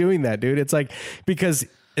see doing that, dude. It's like,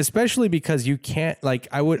 especially because you can't, like,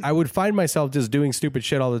 I would find myself just doing stupid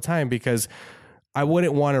shit all the time because I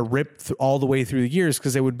wouldn't want to rip all the way through the gears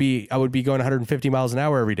because I would be going 150 miles an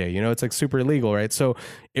hour every day. You know, it's like super illegal, right? So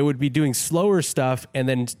it would be doing slower stuff and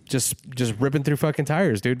then just ripping through fucking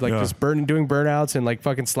tires, dude. Like just doing burnouts and like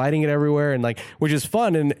fucking sliding it everywhere and like, which is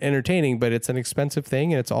fun and entertaining, but it's an expensive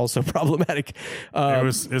thing and it's also problematic.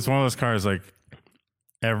 It's one of those cars like,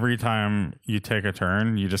 every time you take a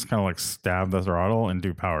turn, you just kind of like stab the throttle and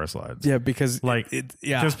do power slides. Yeah, because like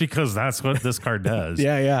just because that's what this car does.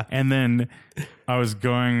 Yeah. And then I was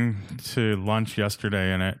going to lunch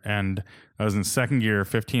yesterday in it, and I was in second gear,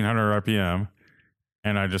 1,500 RPM,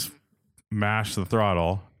 and I just mashed the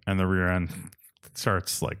throttle, and the rear end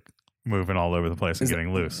starts like moving all over the place and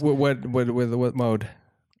getting loose. What mode?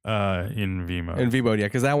 In V mode. In V mode, yeah,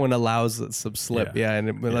 because that one allows some slip, and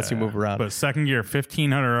it lets you move around. But second gear,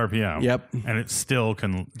 1,500 RPM. Yep. And it still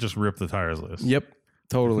can just rip the tires loose. Yep.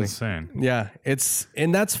 Totally. It's insane. Yeah.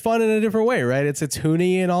 And that's fun in a different way, right? It's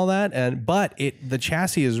hoony and all that. But the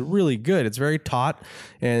chassis is really good. It's very taut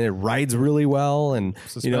and it rides really well. And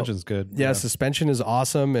suspension's good. Yeah, suspension is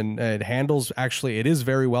awesome. And it handles, actually, it is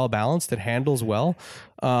very well balanced. It handles well.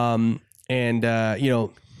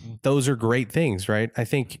 Those are great things, right? I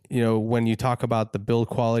think, when you talk about the build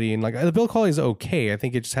quality and like the build quality is okay. I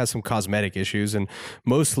think it just has some cosmetic issues. And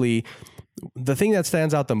mostly the thing that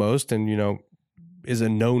stands out the most and, is a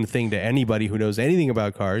known thing to anybody who knows anything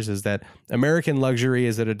about cars is that American luxury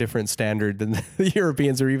is at a different standard than the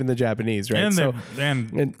Europeans or even the Japanese, right?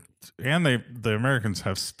 And the Americans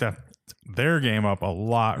have stepped their game up a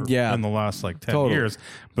lot in the last like 10 years,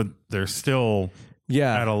 but they're still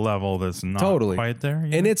at a level that's not quite there.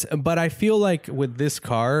 And but I feel like with this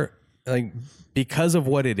car, like because of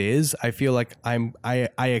what it is, I feel like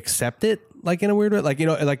I accept it. Like in a weird way,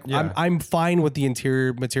 I'm fine with the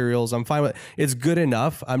interior materials. I'm fine with it's good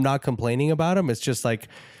enough. I'm not complaining about them. It's just like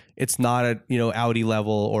it's not a Audi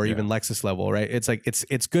level or even Lexus level, right? It's like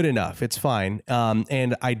it's good enough. It's fine.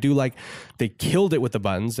 And I do like they killed it with the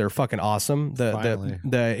buttons. They're fucking awesome.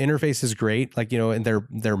 The interface is great. Like and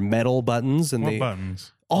they're metal buttons and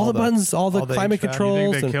buttons. All the buttons, all the climate controls.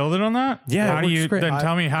 You think they killed it on that? Yeah. How do you then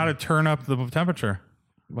tell me how to turn up the temperature?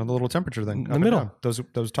 on the little temperature thing. the middle.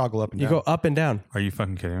 Those toggle up and You down. go up and down. Are you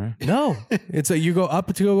fucking kidding me? No, it's you go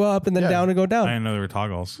up to go up and then Yeah. down to go I down. didn't know there were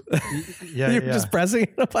toggles, Yeah, You're yeah. just pressing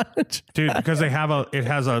it a bunch. dude. Because they have it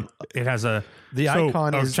has a The so,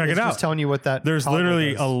 icon is check it just out. telling you what that. There's toggle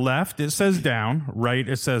literally does. a left, it says down, right,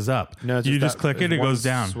 it says up. No, it's you just that- click it, there's it one goes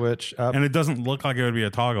down. Switch up. And it doesn't look like it would be a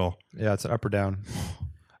toggle. Yeah, it's up or down.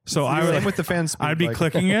 So Same with the fan speed. I'd be like-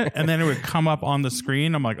 clicking it, and then it would come up on the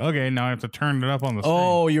screen. I'm like, okay, now I have to turn it up on the screen.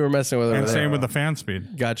 Oh, you were messing with it. and over same there. with the fan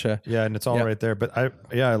speed. Gotcha. Yeah, and it's all right Yep. there. But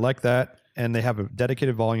I like that. And they have a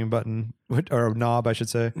dedicated volume button or a knob, I should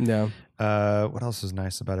say. Yeah. What else is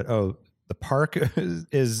nice about it? Oh, the park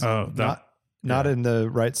is not in the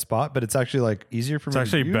right spot, but it's actually like easier for me. It's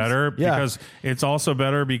actually to use. better Yeah. because it's also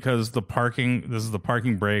better because this is the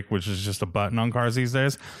parking brake, which is just a button on cars these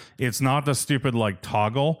days. It's not the stupid like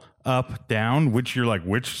toggle up, down, which you're like,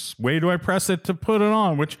 which way do I press it to put it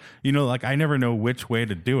on? Which, like I never know which way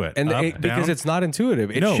to do it. And Up, because down. it's not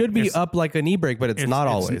intuitive. It No, should be it's- up like an e-brake, but it's not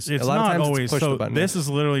always. It's a lot not of times always. it's push So the button. this is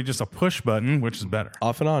literally just a push button, which is better.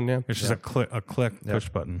 off and on, yeah. It's just a click push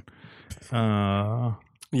button.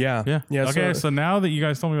 Yeah. Yeah. Okay. So now that you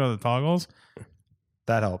guys told me about the toggles,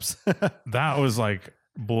 That helps. that was like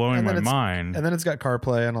blowing And my then mind. And then it's got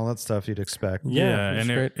CarPlay and all that stuff you'd expect. Yeah, it's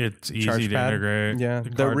and great. it's easy Charge to pad. integrate. Yeah. The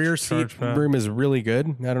The rear seat charge pad. room is really good. I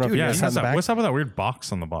don't know if you Yeah, guys it have has the that, back. what's up with that weird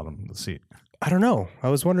box on the bottom of the seat? I don't know. I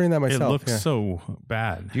was wondering that It myself. looks yeah. so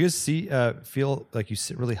bad. Do you guys feel like you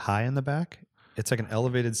sit really high in the back? It's like an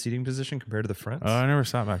elevated seating position compared to the front. I never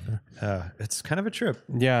sat back there. It's kind of a trip.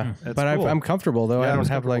 Yeah, It's but cool. I'm comfortable though. Yeah, I I don't was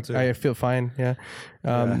have like comfortable, too. I feel fine.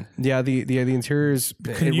 Yeah, the interiors.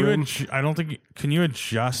 Can you? room, I don't think. Can you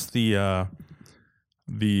adjust the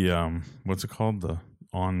what's it called? The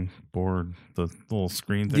on board, the little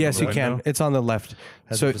screen thing. yes, on the you can. window? It's on the left.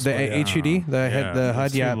 Has So a the display, HUD, the head, the HUD.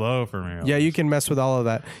 it's Yeah, too low for me. yeah. You can mess with all of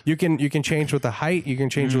that. You can change with the height. You can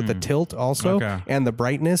change with the tilt also, Okay. and the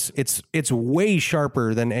brightness. It's way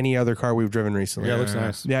sharper than any other car we've driven recently. Yeah, it looks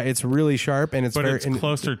nice. Yeah, it's really sharp, and it's But very. it's and-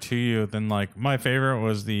 closer to you than like my favorite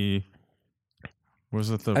was the. Was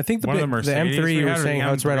it the? I think the one of big- the the Mercedes M3 we you were had, or the saying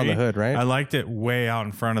how it's right on the M3? hood, right? I liked it way out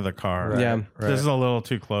in front of the car. Yeah. This is a little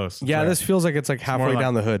too close. It's Yeah, like- this feels like it's like halfway more like-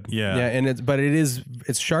 down the hood. yeah. yeah, and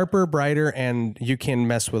it's sharper, brighter, and you can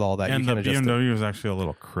mess with all that. and you the can adjust it. BMW is actually a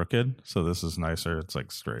little crooked, so this is nicer. It's like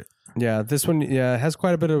straight. Yeah, this one has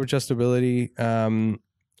quite a bit of adjustability.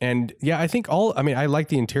 And yeah, I think I like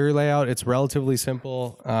the interior layout. It's relatively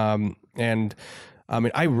simple. And I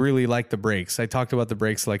mean, I really like the brakes. I talked about the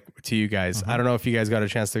brakes like to you guys. I don't know if you guys got a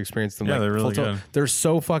chance to experience them. Yeah, like, they're really full tilt. good. They're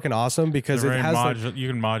so fucking awesome because They're it very has like, you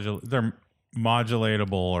can modulate. They're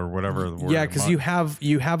modulatable or whatever the word. yeah, because you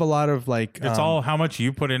have a lot of like It's all how much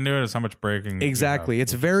you put into it is how much braking. you exactly. have.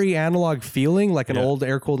 It's very analog feeling, like an Yeah. old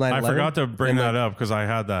air cooled 911. I forgot to bring And that up because I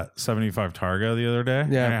had that 75 Targa the other day.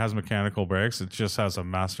 Yeah. and it has mechanical brakes. It just has a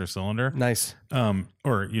master cylinder. Nice.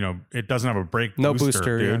 Or it doesn't have a brake. No booster,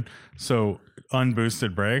 booster, dude. So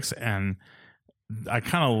unboosted brakes, and I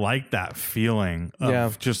kind of like that feeling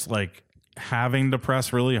of just like having to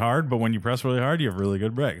press really hard, but when you press really hard, you have really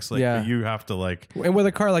good brakes. Like Yeah. you have to like. And with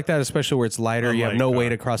a car like that, especially where it's lighter, you have light no car.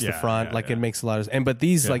 weight across the Yeah, front. yeah, like yeah. it makes a lot of but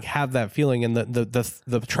these like have that feeling, and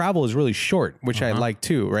the travel is really short, which I like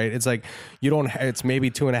too. Right? It's like you don't. It's maybe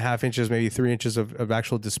 2.5 inches, maybe 3 inches of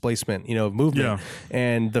actual displacement. Of movement,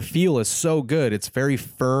 and the feel is so good. It's very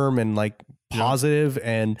firm and like positive,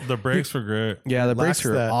 and The brakes were great. yeah, the brakes Lacks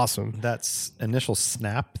are that- awesome. That initial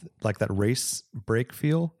snap, like that race brake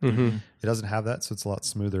feel. It doesn't have that, so it's a lot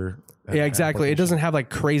smoother. Yeah, exactly. It doesn't have like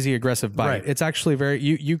crazy aggressive bite. Right. It's actually very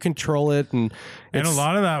you control it, and And a it's-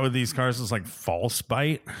 lot of that with these cars is like false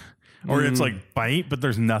bite, or it's like bite, but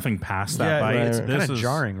there's nothing past that Yeah, bite. right. it's This kind of is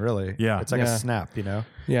jarring, really. Yeah. it's like Yeah. a snap.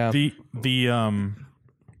 yeah.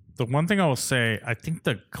 The one thing I will say, I think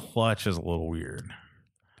the clutch is a little weird.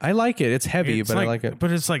 I like it. It's heavy, It's but I like it.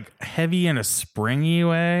 But it's like heavy in a springy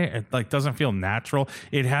way. It like doesn't feel natural.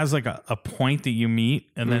 It has like a point that you meet,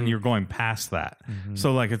 and then you're going past that.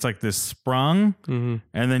 So like it's like this sprung, and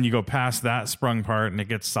then you go past that sprung part, and it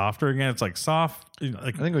gets softer again. It's like soft,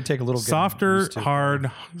 like I think it would take a little getting softer, used to.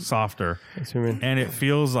 hard, softer. That's what I mean. And it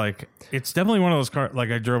feels like it's definitely one of those cars. Like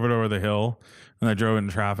I drove it over the hill, and I drove it in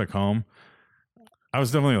traffic home. I was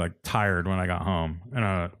definitely like tired when I got home,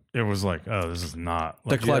 and it was like, oh, this is not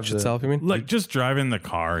The like, clutch the- itself, you mean? like just driving the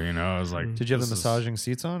car. I was like, Did you have the this is- massaging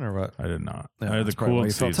seats on or what? I did not. Yeah, I had the that's probably why cooled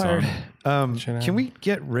you felt seats tired. on. Should I- Can we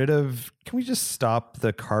get rid of? Can we just stop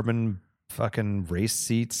the carbon fucking race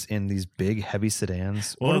seats in these big heavy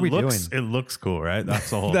sedans. Well, what are we doing? It looks cool, right? That's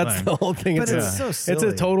the whole That's thing. the whole thing. But it's so silly. It's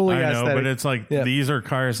a totally I know, aesthetic. but it's like these are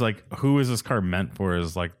cars. Like, who is this car meant for?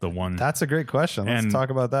 Is like the one. That's a great question. Let's And, talk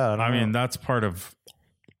about that. I mean, that's part of.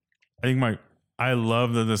 I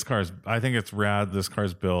love that this car's. I think it's rad. This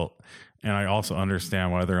car's built, and I also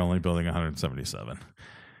understand why they're only building 177.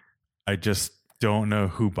 I just don't know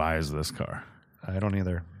who buys this car. I don't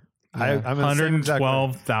either. Yeah. I'm in the same exact way.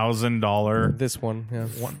 $112,000, this one, yeah.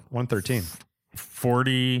 113.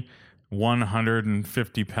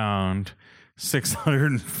 150 pound,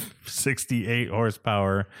 668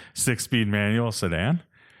 horsepower, 6-speed manual sedan.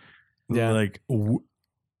 Yeah. Like,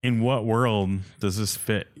 in what world does this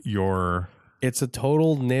fit your? It's a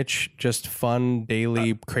total niche, just fun,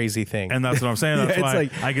 daily, crazy thing. And that's what I'm saying. That's Yeah, why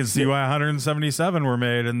it's like- I can see why 177 were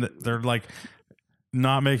made, and they're like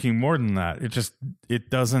not making more than that. It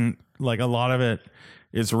doesn't, like, a lot of it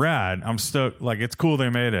is rad. I'm stoked. Like, it's cool they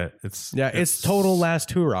made it. It's total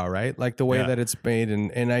last hurrah, right? Like the way Yeah. that it's made,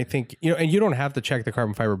 and I think and you don't have to check the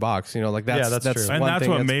carbon fiber box. Like that's that's true. and one that's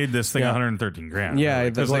thing what made this thing 113 grand. Yeah,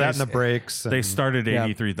 really. 'Cause well, they, That and the brakes. they and- started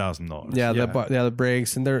 $83,000. the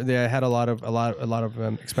brakes, and they had a lot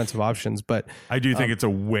of expensive options, but I do think it's a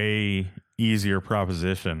way easier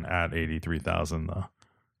proposition at 83,000 though.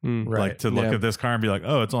 Right. Like to look Yeah. at this car and be like,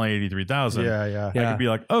 oh, it's only 83,000. Yeah. I could be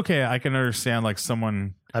like, okay, I can understand like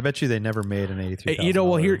someone. I bet you they never made an 83.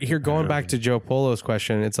 well, here going back to Joe Polo's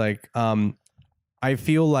question, it's like I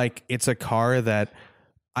feel like it's a car that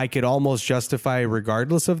I could almost justify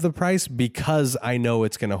regardless of the price because I know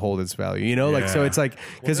it's going to hold its value. Like so Yeah. it's like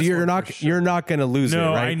because this you're one not for sure. you're not going to lose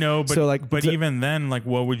No, it, right? I know, but so like but even then, like,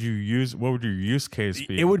 what would you use? What would your use case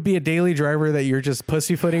be? it would be a daily driver that you're just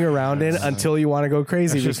pussyfooting around in until you want to go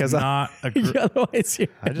crazy It's just because not a otherwise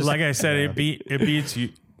you're like I said, it beats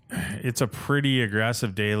you. It's a pretty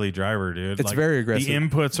aggressive daily driver, dude. It's very aggressive. The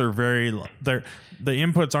inputs are the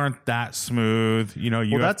inputs aren't that smooth.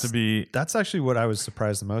 You have to be. That's actually what I was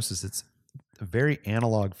surprised the most is it's a very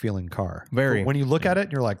analog feeling car. Very. When you look at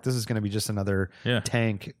it, you're like, this is going to be just another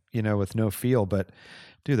tank, with no feel. But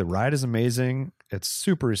dude, the ride is amazing. It's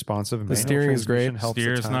super responsive. The steering is great.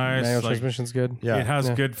 Steer's nice. manual Like, transmission's good. Yeah. it has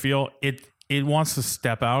Yeah. good feel. It wants to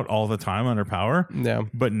step out all the time under power. Yeah.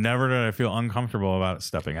 But never did I feel uncomfortable about it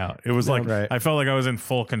stepping out. It was like right. I felt like I was in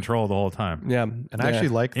full control the whole time. Yeah. And I actually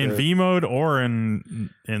like In the, V mode or in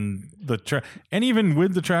the and even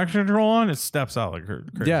with the traction control on, it steps out like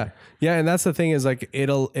crazy. Yeah, and that's the thing is like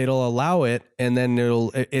it'll allow it, and then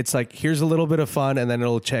it's like here's a little bit of fun, and then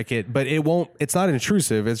it'll check it, but it won't. It's not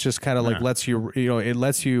intrusive. It's just kind of like lets you it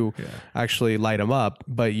lets you actually light them up,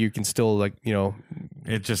 but you can still like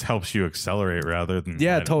It just helps you accelerate rather than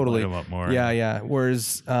totally light 'em up more. Yeah.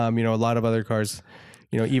 Whereas a lot of other cars,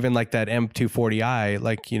 even like that M240i,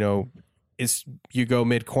 like it's you go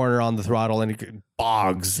mid corner on the throttle and it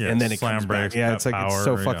bogs Yeah, and then it slam comes back. brakes, Yeah, got it's like it's power,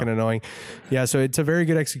 so fucking annoying. Yeah, so it's a very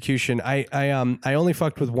good execution. I only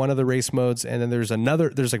fucked with one of the race modes, and then there's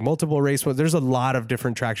like multiple race modes. There's a lot of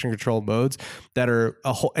different traction control modes that are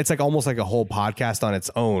it's like almost like a whole podcast on its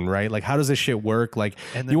own, right? Like how does this shit work? Like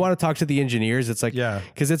And then- you want to talk to the engineers, it's like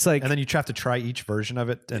because it's like and then you have to try each version of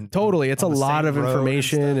it. And totally, it's a on the lot same of road and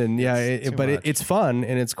information, stuff. and It's too much. it's fun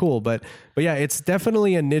and it's cool. But yeah, it's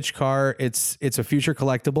definitely a niche car. It's a future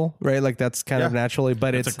collectible, right? Like that's kind of Yeah. naturally,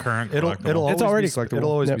 but It's a current It'll collectible. always It's already be, collectible.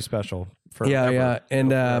 It'll always Yep. be special. yeah, and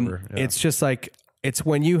forever. Yeah. it's just like it's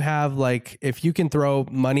when you have like if you can throw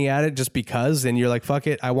money at it just because, and you're like fuck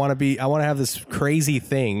it, I want to have this crazy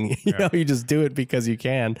thing. You just do it because you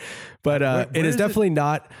can. But it is definitely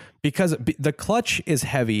not because the clutch is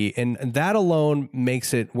heavy, and that alone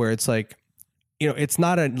makes it where it's like. It's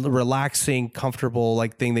not a relaxing, comfortable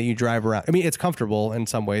like thing that you drive around. I mean, it's comfortable in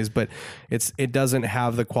some ways, but it doesn't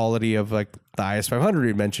have the quality of like the IS500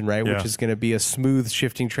 you mentioned, right? Yeah. Which is going to be a smooth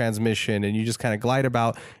shifting transmission, and you just kind of glide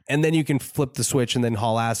about, and then you can flip the switch and then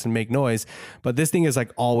haul ass and make noise. But this thing is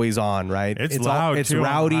like always on, right? It's loud, it's too, on the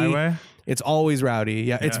rowdy. highway. It's always rowdy.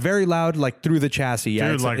 Yeah, it's very loud, like through the chassy.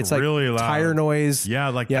 Yeah, Dude, it's really loud. tire noise. Yeah,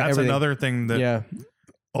 like that's everything. another thing that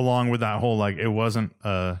along with that whole like it wasn't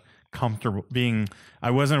comfortable being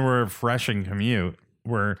I wasn't a refreshing commute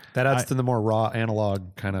where that adds to the more raw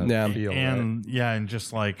analog kind of feel. and and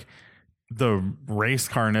just like the race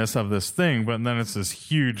carness of this thing, but then it's this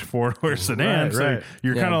huge 4-door sedan, Right, so right.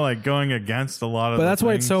 you're kind of like going against a lot of. But the that's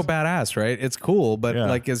why it's so things. badass, right? It's cool, but Yeah.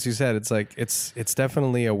 like as you said, it's like it's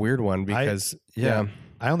definitely a weird one because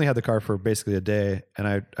I only had the car for basically a day,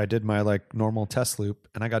 and I did my like normal test loop,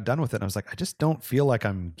 and I got done with it. And I was like, I just don't feel like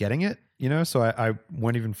I'm getting it, So I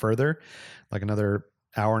went even further, like another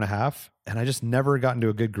hour and a half, and I just never got into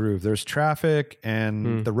a good groove. There's traffic,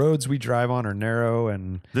 and the roads we drive on are narrow,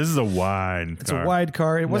 and This is a wide it's car. a wide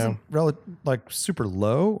car. It wasn't like super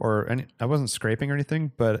low, I wasn't scraping or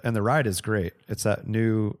anything, and the ride is great. It's that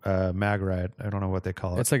new mag ride. I don't know what they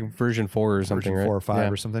call it. It's like version 4 or something, version right? 4 or 5 Yeah.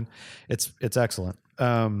 or something. It's excellent.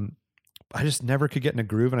 I just never could get in a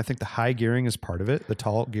groove, and I think the high gearing is part of it. The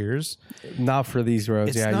tall gears, Not for these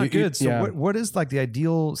roads. it's yeah, not good. So yeah. what is like the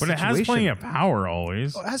ideal But it situation? has plenty of power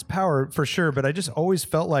always. It has power for sure, but I just always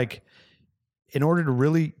felt like in order to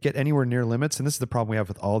really get anywhere near limits, and this is the problem we have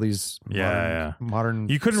with all these modern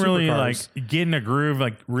You couldn't really supercars. like get in a groove,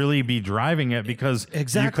 like really be driving it because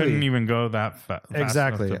Exactly. you couldn't even go that fast.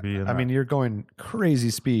 Exactly. To be in I that. mean, you're going crazy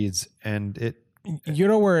speeds, and You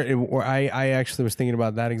know where I actually was thinking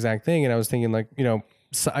about that exact thing, and I was thinking like,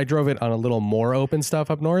 so I drove it on a little more open stuff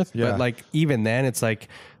up north, Yeah. but like even then it's like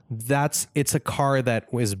it's a car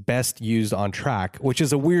that was best used on track, which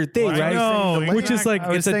is a weird thing, Well, I right? know. Which is like I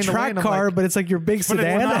was it's a saying the track lane, I'm car, like- but it's like your big but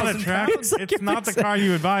sedan. it's not a track. It's not the car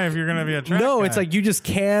you would buy if you're going to be a track. No, guy. it's like you just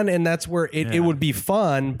can, and that's where it would be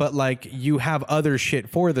fun. But like you have other shit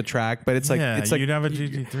for the track, but it's like yeah, it's like you'd have a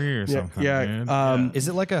GT3 or something. yeah, dude. is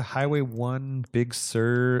it like a Highway 1 Big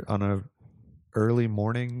Sur on a early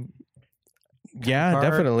morning? yeah, car?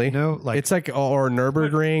 definitely. You know, like- it's like or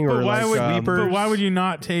Nürburgring But or why like would but why would you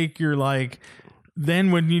not take your like?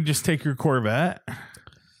 Then wouldn't you just take your Corvette?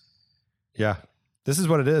 Yeah, this is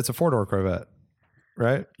what it is. It's a 4-door Corvette,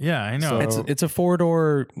 right? Yeah, I know. it's a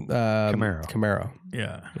 4-door Camaro.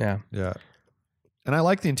 yeah. Yeah. Yeah. And I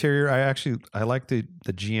like the interior. I like the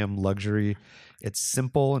GM luxury. It's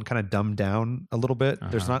simple and kind of dumbed down a little bit.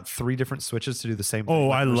 There's not 3 different switches to do the same thing. Oh,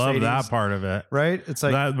 like I love that Mercedes, part of it. Right? It's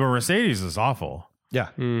like, That, but Mercedes is awful yeah,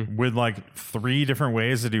 with like 3 different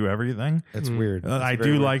ways to do everything. it's weird. It's a I very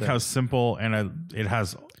do weird like thing. how simple and it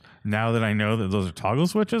has. Now that I know that those are toggle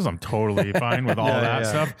switches, I'm totally fine with all Yeah, that yeah.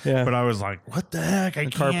 stuff. Yeah. But I was like, what the heck? I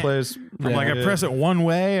the can't. car plays. I'm like, I Yeah. press it one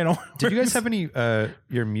way and Did you guys have any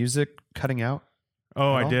your music cutting out?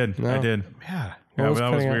 Oh, I all? did. I No. did. Yeah. Yeah, was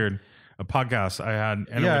that was cutting out? weird. A podcast I had,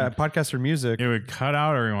 and Yeah, podcaster music. it would cut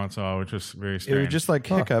out every once in a while, which was very It strange. would just like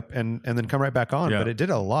hiccup and then come right back on. Yeah. But it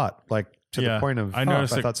did a lot, like to the point of I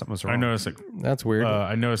noticed. I thought something was wrong. I noticed it. That's weird.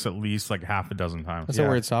 I noticed at least like half a dozen times. That's a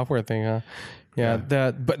weird software thing, huh? Yeah.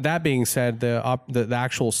 But that being said, the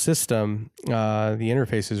actual system, the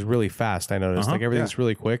interface is really fast. I noticed like everything's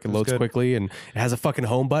really quick. It loads good. quickly, and it has a fucking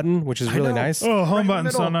home button, which is really know. nice. Oh, Right home in the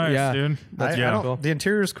button's so middle. nice, Yeah. dude. I yeah, don't- the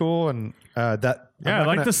interior is cool, and that yeah. I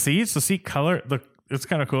like the seats. The seat color. It's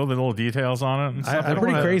kind of cool. The little details on it and stuff. I don't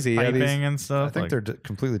pretty wanna- crazy. Yeah, Piping these- and stuff. I think like- they're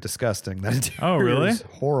completely disgusting. That interior Oh, really? is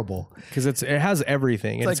horrible. because it has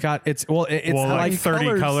everything. like- it's got it's like like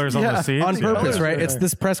 30 colors on the Yeah, seats on yeah. purpose, right? Yeah. It's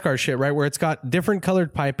this press car shit, right? Where it's got different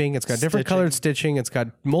colored piping, it's got different Stitching. colored stitching, it's got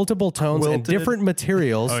multiple tones and Quilted. different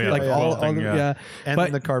materials, Oh, yeah, like the all quilting, the, yeah. And but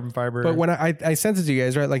then the carbon fiber. But when I sent it to you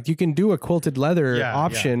guys, right? Like you can do a quilted leather Yeah,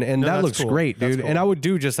 option, yeah. and No, that that's looks cool. great, That's dude. cool. And I would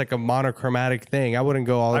do just like a monochromatic thing. I wouldn't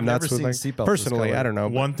go all I've nuts never with seen like seatbelts this personally. color. I don't know.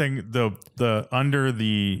 but- One thing, the under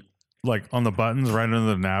the like on the buttons right under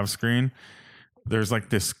the nav screen, there's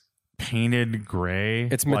like this painted gray.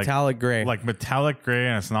 It's like- metallic gray. like metallic gray,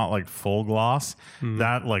 and it's not like full gloss.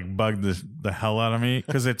 That like bugged the hell out of me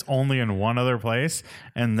because it's only in one other place,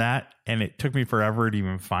 and it took me forever to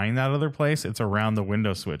even find that other place. It's around the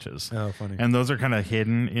window switches. Oh, funny. And those are kind of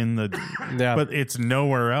hidden in the, Yeah. but it's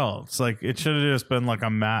nowhere else. Like it should have just been like a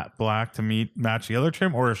matte black to match the other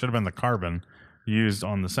trim, or it should have been the carbon used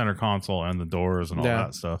on the center console and the doors and all Yeah.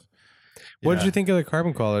 that stuff. What did you think of the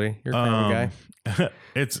carbon quality? You're a carbon guy.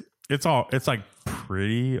 It's like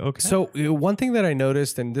pretty okay. So one thing that I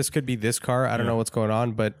noticed, and this could be this car, I don't know what's going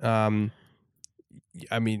on, but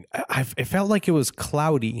I mean, it felt like it was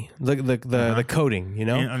cloudy, the coating, you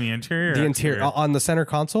know, on the interior, the interior on the center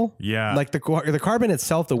console. Yeah. like the carbon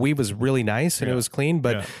itself, the weave was really nice and it was clean,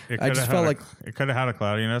 but Yeah. It I coulda just had felt a- like it could have had a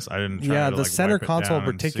cloudiness. I didn't. Try to, the like, center wipe it console in down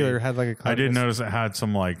and particular see. had like a cloudiness. I did notice it had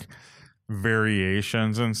some like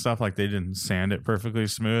variations and stuff. Like they didn't sand it perfectly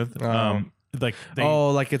smooth. Like they,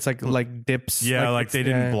 like it's like dips. yeah, like it's- they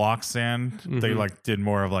didn't yeah. block sand. They like did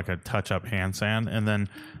more of like a touch up hand sand. And then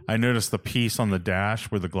I noticed the piece on the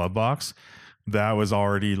dash with the glove box that was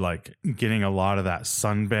already like getting a lot of that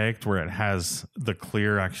sun baked, where it has the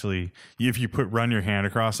clear. Actually, if you run your hand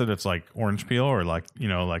across it, it's like orange peel or like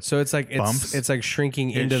like So it's like bumps. it's like shrinking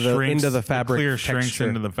It into shrinks- the fabric. clear shrinks texture.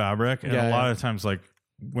 into the fabric, and Yeah, a lot yeah. of times, like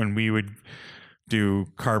when we would do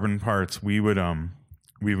carbon parts, we would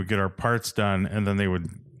get our parts done, and then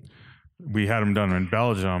we had them done in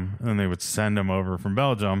Belgium, and then they would send them over from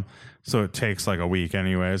Belgium. So it takes like a week,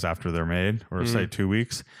 anyways, after they're made, or say 2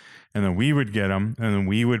 weeks. and then we would get them, and then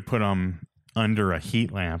we would put them under a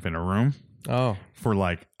heat lamp in a room Oh, for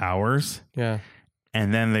like hours, yeah.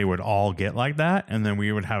 and then they would all get like that, and then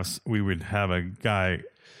we would have a guy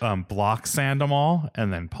block sand them all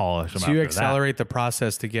and then polish them. So you after accelerate the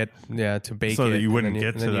process to get to bake so it, that you and wouldn't then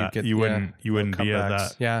get to that. get- You wouldn't be at cutbacks.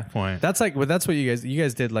 that Yeah, point. That's like, well, that's what you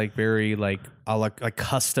guys did, like very like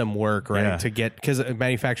custom work, right? Yeah. To get, because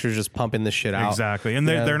manufacturers just pumping this shit out. Exactly, and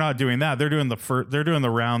they're not doing that. They're doing they're doing the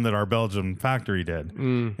round that our Belgian factory did,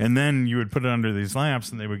 and then you would put it under these lamps,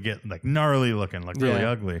 and they would get like gnarly looking, like really Yeah.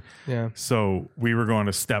 ugly. Yeah, So we were going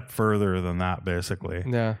a step further than that, basically.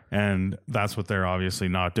 yeah. And that's what they're obviously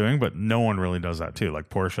not doing, but no one really does that too. Like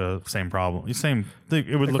Porsche, same problem. Same thing.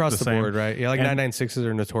 It would Across look the the same. board, right? Yeah, like And- 996s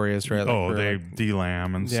are notorious, right? Like Oh, for, they like,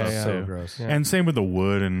 delam and Yeah, stuff. yeah. So too. gross. Yeah. And same with the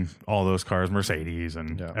wood and all those cars, Mercedes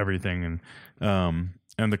and everything,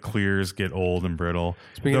 and the clears get old and brittle.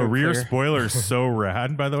 Speaking the of rear clear- spoiler is so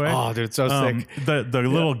rad, by the way. Oh, dude, it's so sick. The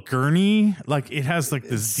little gurney, like it has like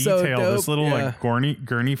this It's so detail, this dope, little yeah. like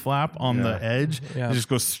gurney flap on the edge. Yeah. It just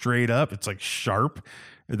goes straight up. It's like sharp.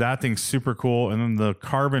 That thing's super cool. And then the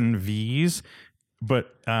carbon V's,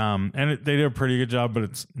 but they did a pretty good job, but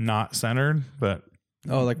it's not centered. But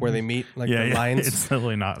Oh, like where they meet, like yeah, the lines. it's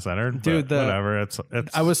totally not centered. Dude, but whatever. It's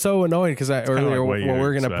I was so annoyed because earlier like what when you we were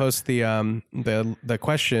going to expect. post the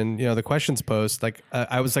question, the questions post, like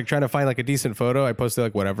I was like trying to find like a decent photo. I posted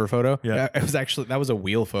like whatever photo. Yeah. It was actually, that was a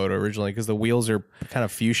wheel photo originally because the wheels are kind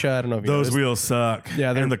of fuchsia. I don't know if you those noticed. wheels suck.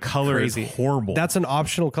 Yeah, they're and the color crazy. is horrible. That's an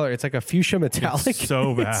optional color. It's like a fuchsia metallic. It's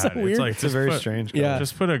so bad. It's so weird. like It's a very strange color. Yeah.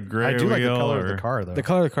 Just put a gray I do like the wheel color of or- the car though. The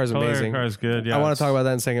color of the car is Color of the amazing. car is good. Yeah, I want it's- to talk about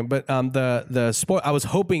that in a second, but the spoil. I was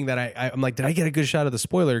hoping that I'm like, did I get a good shot of the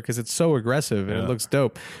spoiler because it's so aggressive and it looks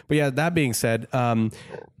dope. But yeah, that being said,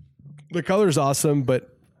 the color is awesome,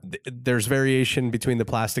 but there's variation between the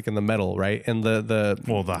plastic and the metal, right? And the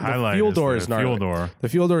highlight fuel is door the is gnarly. fuel door. The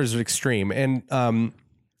fuel door is extreme, and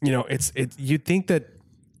you'd think that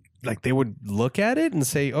like they would look at it and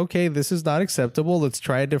say, okay, this is not acceptable. Let's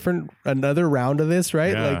try another round of this,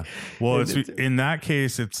 right? Yeah. Like, Well, it's in that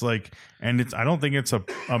case, it's like, and I don't think it's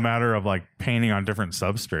a matter of like painting on different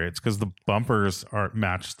substrates because the bumpers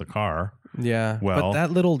match the car. yeah. Well, but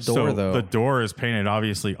that little door so though, the door is painted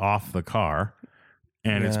obviously off the car,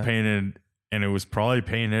 and it's Yeah. painted, and it was probably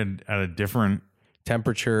painted at a different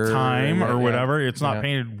temperature time or yeah. whatever. It's not Yeah.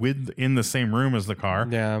 painted in the same room as the car.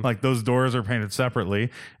 Yeah. Like those doors are painted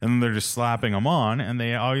separately, and then they're just slapping them on, and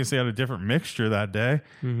they obviously had a different mixture that day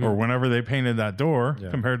Mm-hmm. or whenever they painted that door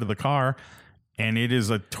compared to the car, and it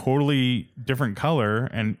is a totally different color,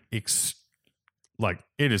 and like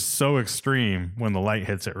it is so extreme when the light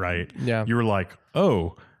hits it right. Yeah. You're like,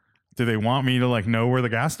 oh, do they want me to like know where the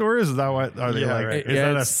gas door is? Is that what are they Yeah, like? right. Is that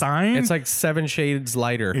a it's- sign? It's like 7 shades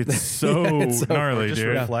lighter. it's so It's so- gnarly, just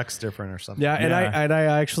dude. reflects different or something. Yeah, and Yeah. I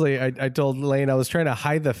actually I told Lane I was trying to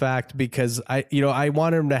hide the fact because I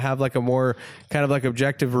wanted him to have like a more kind of like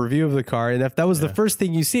objective review of the car, and if that was the first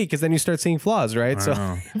thing you see, because then you start seeing flaws, right? So,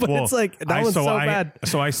 but Well, it's like that one's so bad.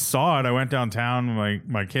 So I saw it. I went downtown with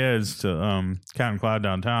my kids to Cat and Cloud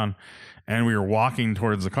downtown, and we were walking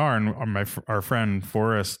towards the car, and our friend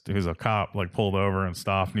Forrest, who's a cop, like pulled over and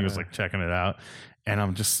stopped, and he was like checking it out. And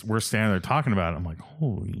we're standing there talking about it. I'm like,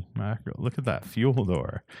 holy mackerel, look at that fuel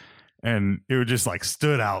door. And it just like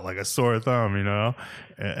stood out like a sore thumb, And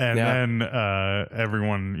Yeah. then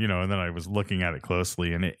everyone, and then I was looking at it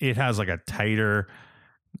closely, and it has like a tighter,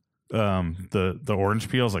 the orange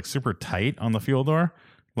peel is like super tight on the fuel door,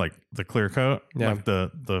 like the clear coat, Yeah. like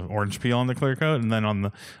the orange peel on the clear coat, and then on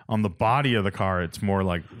the body of the car, it's more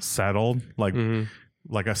like settled, like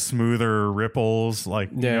like a smoother ripples, like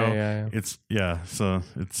Yeah. it's so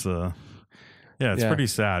it's it's Yeah. pretty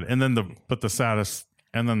sad. And then the saddest,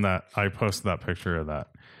 and then that I posted that picture of that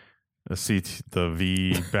the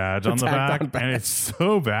V badge on the Tacked on back, and it's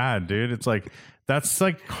so bad, dude. It's like that's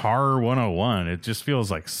like car 101. It just feels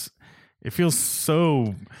like. It feels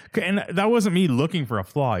so, and that wasn't me looking for a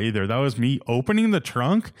flaw either. That was me opening the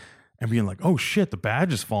trunk and being like, "Oh shit, the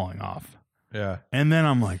badge is falling off." Yeah. And then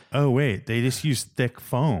I'm like, "Oh wait, they just used thick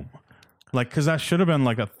foam, like because that should have been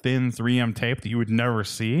like a thin 3M tape that you would never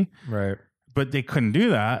see." Right. But they couldn't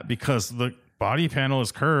do that because the body panel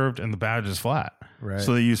is curved and the badge is flat. Right.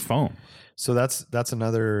 So they use foam. So that's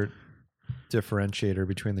another differentiator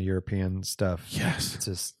between the European stuff. Yes. It's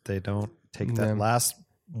just they don't take that Yeah. last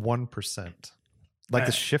 1%. Like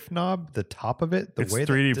the shift knob, the top of it, the It's way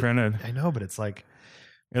 3D that, printed. I know, but it's like,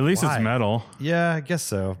 At least Why? it's metal. yeah, I guess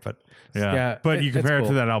so, but Yeah. Yeah, But you it's compare it cool.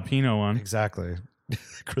 to that Alpino one. exactly.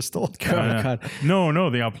 Crystal. Oh, Yeah. God. No,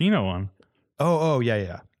 the Alpino one. Oh,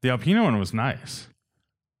 yeah. The Alpino one was nice.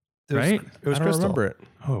 right? It was I don't crystal. remember it.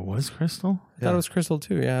 Oh, it was crystal. I thought it was crystal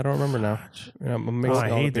too. Yeah, I don't remember now. Yeah, I'm mixing I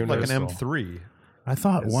all hate the the Like an crystal. M3. I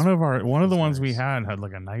thought It's- one of the ones we nice. had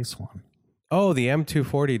like a nice one. Oh, the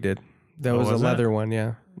M240 did. That was a was it? leather one.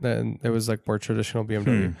 Yeah, then it was like more traditional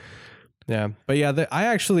BMW. Yeah, but yeah,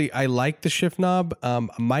 I like the shift knob.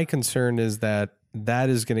 My concern is that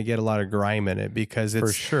is going to get a lot of grime in it because it's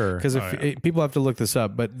For sure. Because people have to look this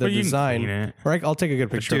up, but the But you can design. clean it. Right, I'll take a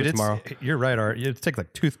good picture Dude, of it tomorrow. you're right, Art. You have to take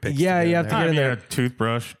like toothpicks. Yeah, to you get have to in get in I mean, there. a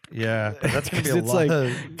toothbrush. Yeah, that's going to be a It's lot like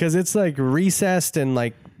of... because it's like recessed and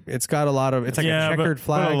like it's got a lot of it's like a checkered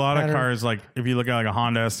flag. But a lot pattern. of cars, like if you look at like a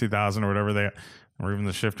Honda S2000 or whatever or even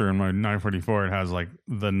the shifter in my 944, it has like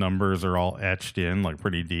the numbers are all etched in like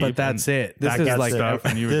pretty deep. But that's and it. This that is gets like stuff,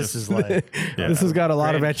 and you would This just, is like... yeah. this has got a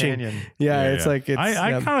lot of Grand etching. Canyon. Yeah, it's like it's. I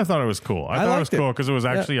yeah. kind of thought it was cool. I thought it was liked it. cool because it was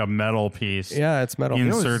actually a metal piece Yeah, it's metal.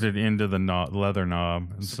 inserted into the leather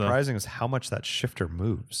knob. And stuff. Surprising is how much that shifter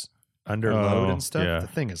moves under load Oh, and stuff. yeah. The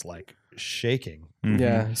thing is like shaking.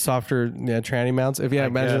 Yeah, softer tranny mounts. If you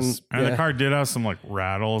imagine, guess. And yeah. the car did have some like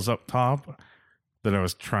rattles up top that I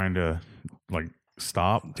was trying to like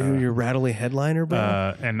stop. Dude, your rattly headliner,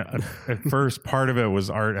 bro. And at first, part of it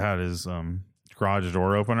was Art had his garage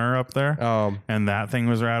door opener up there, and that thing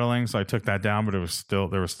was rattling. So I took that down, but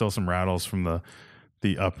there was still some rattles from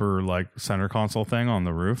the upper like center console thing on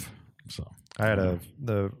the roof. So I had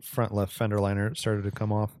the front left fender liner started to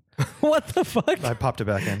come off. What the fuck? I popped it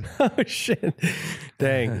back in. Oh shit!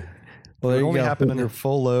 Dang. Well, there It you only go. happened under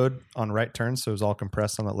full load on right turns, so it was all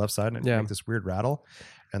compressed on that left side, and it Yeah. made this weird rattle.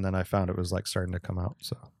 And then I found it was like starting to come out,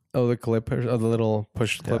 so Oh, the clip, or the little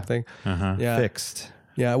push clip Yeah. thing. uh-huh. Yeah, fixed.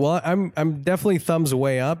 yeah. Well, I'm definitely thumbs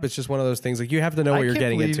way up. It's just one of those things. Like you have to know what you're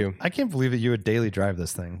getting into. I can't believe that you would daily drive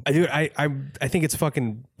this thing. I think it's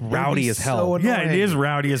fucking rowdy as hell. so Yeah, it annoying. is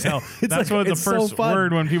rowdy as hell. That's like- what the it's so first fun.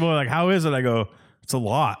 word when people are like, "How is it?" I go, "It's a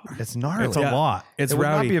lot. It's gnarly. It's a Yeah. lot." It's it would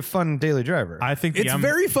rowdy. not be a fun daily driver. I think the It's M-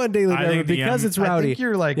 very fun daily I driver think the because M- it's I rowdy. think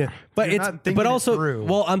you're like, but you're it's not thinking but it also through.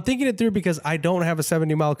 well, I'm thinking it through because I don't have a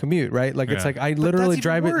 70-mile commute, right? Like it's Yeah. like I But literally that's even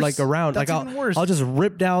drive it worse. like around. That's like even worse. I'll just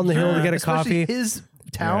rip down the hill to get a Especially coffee. His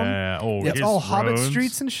town. Yeah. Oh, It's his all Hobbit roads.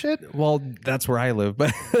 streets and shit. Well, that's where I live,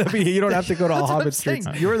 but I mean, you don't have to go to all That's what I'm Hobbit streets.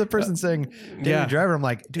 saying. You're the person saying daily yeah. driver. I'm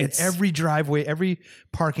like, dude, It's- every driveway, every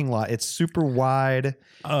parking lot, it's super wide.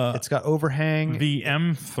 It's got overhang. The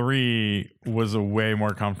M3 was a way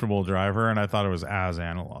more comfortable driver, and I thought it was as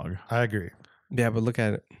analog. I agree. Yeah, but look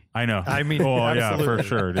at it. I know. I mean, oh yeah, for absolutely.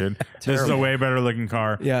 sure, dude. This is a way better looking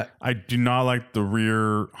car. Yeah. I do not like the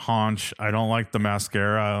rear haunch. I don't like the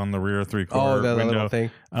mascara on the rear 3/4 Oh, that window. little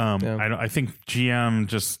thing. Yeah. I think GM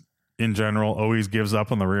just in general always gives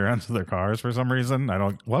up on the rear ends of their cars for some reason. I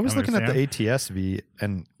don't. Well, I was looking at understand. the ATS-V,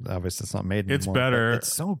 and obviously it's not made anymore. It's but better.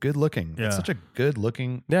 It's so good looking. Yeah. It's such a good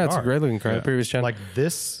looking Yeah, it's a car. great looking car. Yeah. The previous gen. Like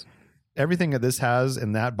this, everything that this has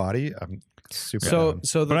in that body, I'm super down.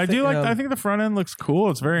 so. But I do like. I think the front end looks cool.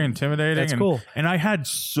 It's very intimidating. That's and, cool. And I had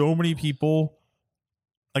so many people.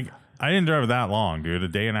 Like I didn't drive that long, dude. A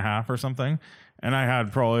day and a half or something, and I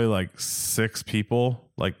had probably like 6 people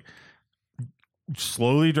like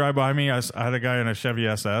slowly drive by me. I had a guy in a Chevy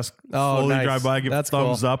SS Oh, slowly nice. drive by, give That's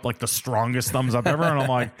thumbs cool. up, like the strongest thumbs up ever. And I'm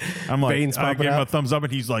like, Veins I popping gave him a out. thumbs up,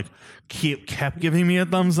 and he's like, kept giving me a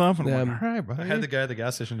thumbs up. And I'm Yeah. like, all right, buddy. I had the guy at the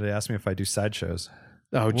gas station today ask me if I do sideshows.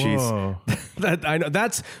 Oh, jeez. Whoa. That I know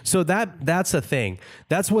that's a thing.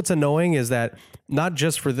 That's what's annoying is that not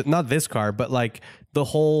just for not this car, but like the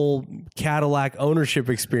whole Cadillac ownership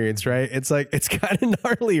experience, right? It's like it's kind of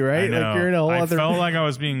gnarly, I right? know. Like you're in a whole I other. felt like I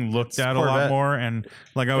was being looked at a lot Corvette. more, and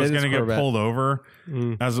like I was It is going to get Corvette. pulled over.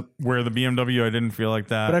 As where the BMW, I didn't feel like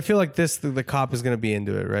that. but I feel like the cop is going to be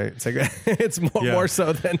into it, right? It's like it's more, Yeah. more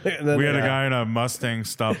so than we had a yeah. guy in a Mustang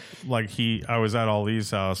stop. Like I was at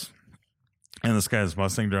Ali's house, and this guy's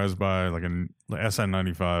Mustang drives by like an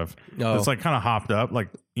SN95. Oh. It's like kind of hopped up, like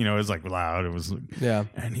it's like loud. It was Yeah.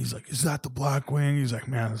 And he's like, "Is that the Blackwing?" He's like,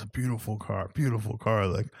 "Man, it's a beautiful car.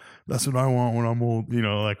 Like that's what I want when I'm old.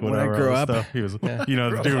 Like When I whatever grow other up." Stuff. He was, the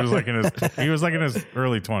dude was like in his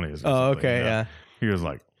early 20s. or Oh, something, okay, yeah. He was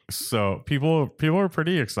like, so people are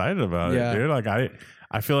pretty excited about Yeah. it, dude. Like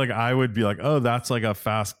I feel like I would be like, oh, that's like a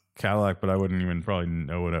fast Cadillac, but I wouldn't even probably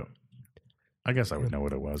know what it. I guess I would know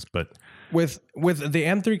what it was, but With the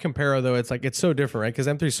M3 Comparo though, it's like it's so different, right? Because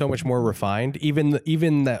M3 is so much more refined, even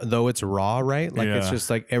though it's raw, right? Like it's Yeah. just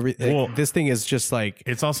like everything. Well- This thing is just like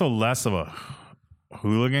it's also less of a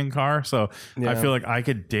hooligan car. So I Yeah. feel like I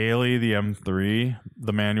could daily the M3,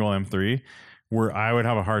 the manual M3, where I would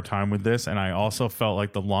have a hard time with this. And I also felt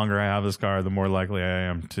like the longer I have this car, the more likely I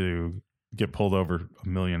am to get pulled over a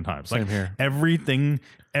million times. Same Like here. every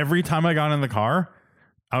time I got in the car,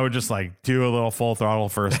 I would just like do a little full throttle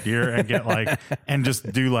first gear and get like, and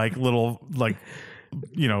just do like little, like,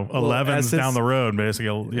 11s down the road,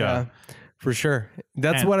 basically. Yeah. For sure.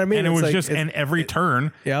 That's what I mean. And it was and every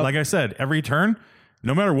turn, like I said, every turn,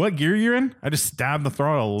 no matter what gear you're in, I just stab the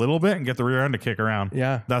throttle a little bit and get the rear end to kick around.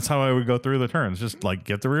 Yeah. That's how I would go through the turns. Just like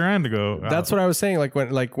get the rear end to go. That's what I was saying. Like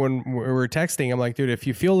when we were texting, I'm like, dude, if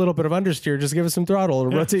you feel a little bit of understeer, just give us some throttle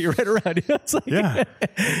and rotate your right around. It's like,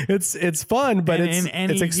 it's fun, but it's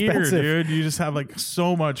expensive. Gear, dude. You just have like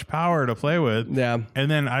so much power to play with. Yeah. And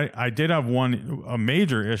then I did have a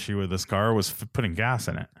major issue with this car was putting gas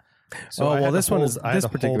in it. So this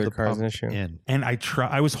particular car is an issue. And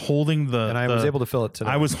I was holding I was able to fill it today.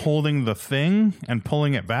 I was holding the thing and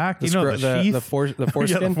pulling it back. The sheath, the foreskin,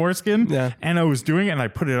 yeah, the foreskin. Yeah. And I was doing it, and I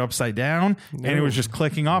put it upside down, and it was just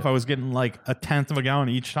clicking off. I was getting like a 1/10 of a gallon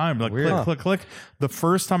each time, like click, click, click. The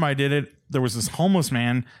first time I did it, there was this homeless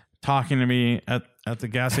man talking to me at the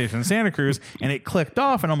gas station in Santa Cruz, and it clicked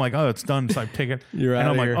off, and I'm like, oh, it's done. So I take it, and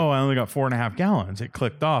I'm like, oh, I only got 4.5 gallons. It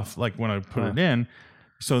clicked off like when I put it in.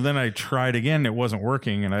 So then I tried again. It wasn't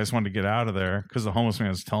working, and I just wanted to get out of there because the homeless man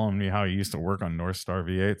was telling me how he used to work on North Star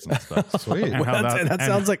V8s and stuff. Sweet. And that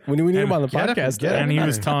sounds like when we need him on the podcast. And he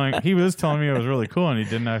was telling me it was really cool, and he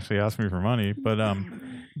didn't actually ask me for money. But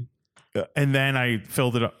and then I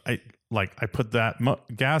filled it up. I put that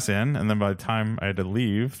gas in, and then by the time I had to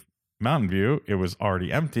leave Mountain View, it was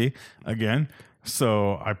already empty again.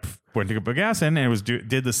 So I went to put gas in, and it was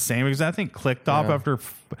did the same exact thing. Clicked off after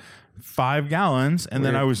 5 gallons, and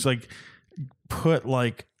then I was like put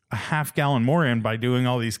like a half gallon more in by doing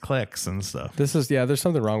all these clicks and stuff. There's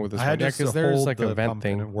something wrong with this. I had because there's like a vent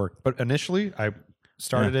thing. It worked, but initially I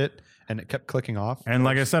started it and it kept clicking off. And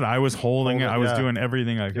like I said, I was holding it. I was doing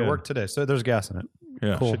everything I could. It worked today, so there's gas in it.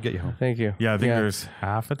 Yeah, cool. Should get you home. Thank you. Yeah, I think there's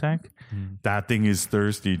half a tank. That thing is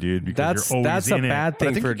thirsty, dude. Because you're always that's a in bad it.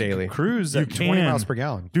 thing for daily. Cruise at 20 miles per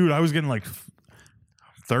gallon. Dude, I was getting like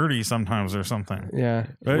 30 sometimes or something. Yeah.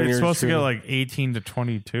 But it's supposed to get like 18 to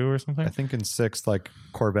 22 or something. I think in 6, like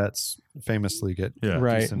Corvettes famously get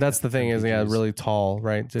right. That's the thing is really tall,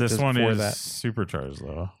 right? This one is supercharged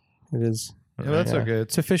though. It is. Yeah, that's okay.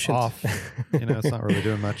 It's efficient. Off. It's not really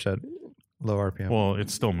doing much at low RPM. Well,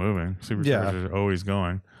 it's still moving. Superchargers are always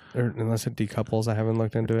going. Unless it decouples, I haven't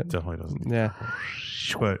looked into it. Definitely doesn't. Yeah.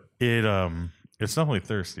 But it's definitely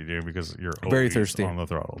thirsty, dude, because you're very thirsty on the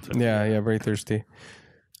throttle too. Yeah, very thirsty.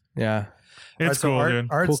 Yeah. It's cool,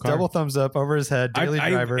 dude. Art's cool car. double thumbs up over his head. Daily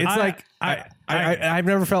driver. I've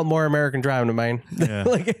never felt more American driving to mine. Yeah.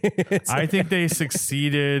 I think they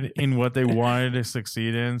succeeded in what they wanted to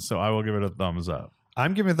succeed in, so I will give it a thumbs up.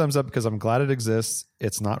 I'm giving a thumbs up because I'm glad it exists.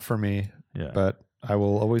 It's not for me, but I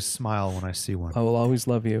will always smile when I see one. I will always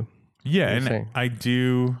love you. Yeah, and I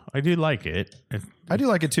do like it. I do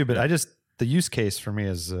like it too, but the use case for me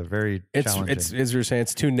is very challenging. It's as you're saying,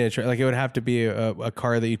 it's too niche. Like it would have to be a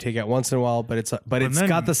car that you take out once in a while, but it's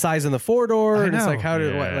got the size in the 4-door, and it's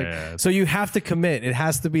like so you have to commit. It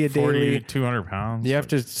has to be a 40, daily 200 pounds. You have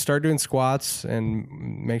to start doing squats and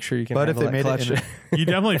make sure you can. But if they made clutch. it, you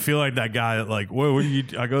definitely feel like that guy that like, what do you?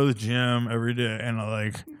 I go to the gym every day, and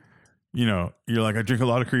you're like, I drink a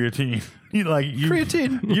lot of creatine.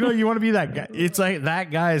 Creatine. You want to be that guy. It's like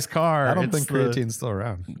that guy's car. I don't think creatine's still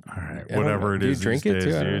around. All right, whatever it is. Do you drink it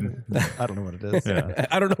too? Dude. I don't know what it is. Yeah.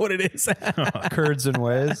 I don't know what it is. Curds and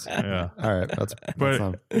whys. Yeah. All right. That's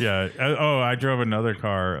yeah. I drove another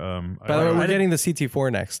car. By the way, we're getting the CT4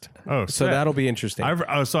 next. Oh, so that'll be interesting.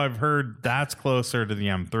 I've heard that's closer to the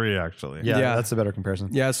M3 actually. Yeah, that's a better comparation.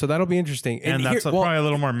 Yeah, so that'll be interesting, and that's probably a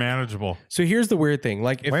little more manageable. So here's the weird thing,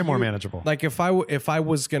 like way more manageable. Like if I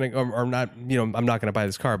was gonna or not, I'm not gonna buy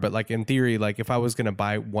this car, but like in theory, like if I was gonna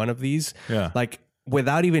buy one of these, like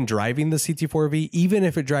without even driving the CT4V, even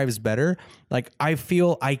if it drives better, like I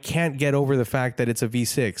feel I can't get over the fact that it's a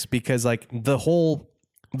V6 because like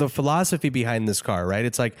the philosophy behind this car, right?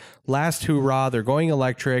 It's like last hoorah, they're going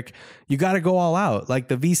electric. You got to go all out. Like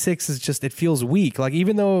the V6 is just, it feels weak. Like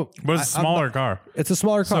even though it's a smaller car. It's a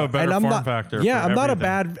smaller car. So a better form factor. Yeah, I'm not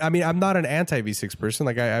I'm not an anti V6 person.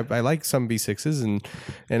 Like I like some V6s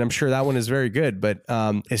and I'm sure that one is very good, but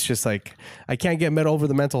it's just like, I can't get over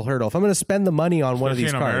the mental hurdle. If I'm going to spend the money on one of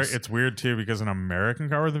these cars. It's weird too, because an American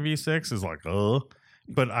car with a V6 is like,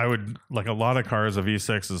 but I would like a lot of cars, a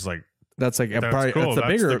V6 is like, that's like that's cool.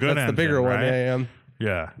 That's the bigger one. Right?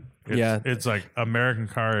 Yeah. It's like American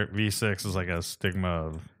car V6 is like a stigma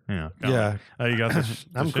of you got this.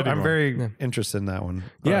 I'm very interested in that one.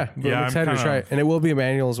 I'm excited to try it, and it will be a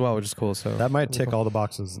manual as well, which is cool. So that might tick all the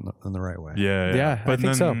boxes in the right way. Yeah. But I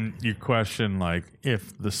think then you question like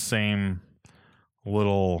if the same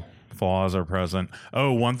little flaws are present.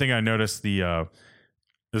 Oh, one thing I noticed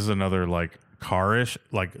this is another like car-ish,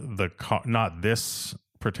 like the car, not this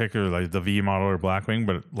particular like the V model or Blackwing,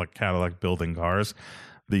 but like Cadillac building cars.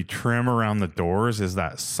 The trim around the doors is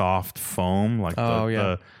that soft foam, like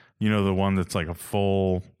the you know, the one that's like a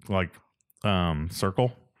full like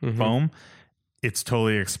circle foam. It's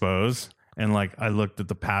totally exposed, and like I looked at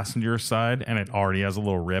the passenger side, and it already has a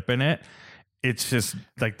little rip in it. It's just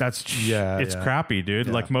like it's crappy, dude.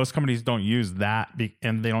 Yeah. Like most companies don't use that,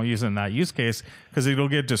 and they don't use it in that use case because it'll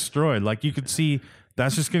get destroyed. Like you could see,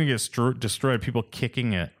 that's just going to get destroyed. People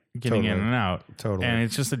kicking it, getting in and out, and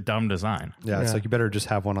it's just a dumb design. Yeah, it's like you better just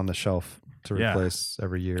have one on the shelf to replace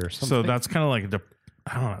every year or something. So that's kind of like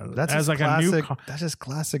I don't know. That's as like classic, a new that's just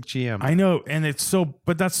classic GM. I know, and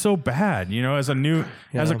but that's so bad. You know, as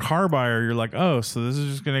a car buyer, you're like, oh, so this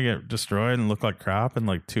is just gonna get destroyed and look like crap in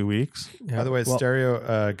like 2 weeks. Yeah. By the way,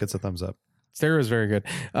 stereo gets a thumbs up. Stereo is very good.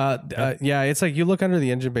 Yeah, it's like you look under the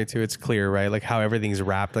engine bay too. It's clear, right? Like how everything's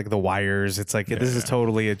wrapped, like the wires. It's like this is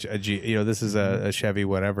totally a this is a Chevy,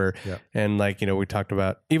 whatever. Yeah. And like we talked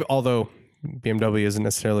about, even although BMW isn't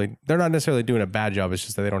necessarily, they're not necessarily doing a bad job. It's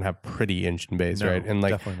just that they don't have pretty engine bays, right? And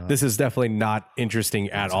like this is definitely not interesting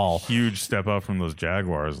at all. Huge step up from those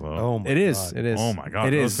Jaguars, though. Oh my God. It is. Oh my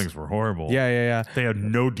God, those things were horrible. Yeah. They had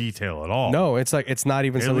no detail at all. No, it's like it's not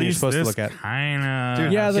even something you're supposed to look at. Kinda.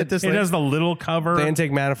 Dude, yeah, it has the little cover, the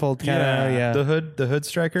intake manifold, kinda. Yeah. The hood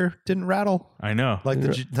striker didn't rattle. I know, like the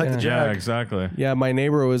Jag. Yeah, exactly. Yeah, my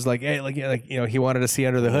neighbor was like, hey, he wanted to see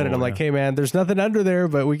under the hood, and I'm like, hey man, there's nothing under there,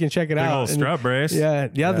 but we can check it out. Old strut brace. Yeah,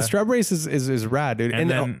 the strut brace is rad, dude. And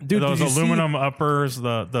then dude, those aluminum uppers,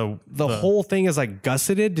 the whole thing is like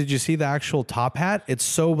gusseted. Did you see the actual top hat? It's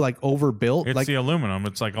so like overbuilt. It's like the aluminum.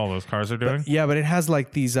 It's like all those cars are doing. But it has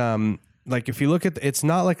like these like if you look at it's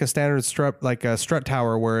not like a standard strut, like a strut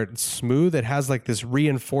tower where it's smooth. It has like this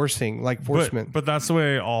reinforcing like enforcement. But that's the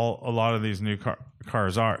way a lot of these new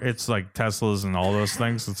cars are. It's like Teslas and all those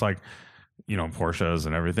things. It's like Porsches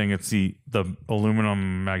and everything. It's the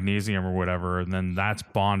aluminum magnesium or whatever, and then that's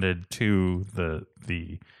bonded to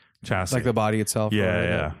the chassis, like the body itself.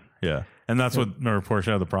 Yeah. And that's what Porsche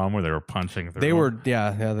had the problem where they were punching through. They were, the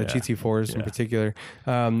GT4s in particular.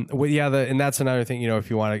 And that's another thing. If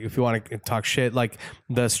you want to talk shit, like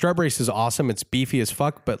the strut brace is awesome. It's beefy as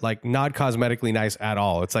fuck, but like not cosmetically nice at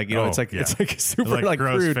all. It's like it's like a super like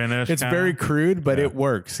crude finish. It's kinda. Very crude, but it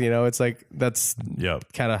works. It's like that's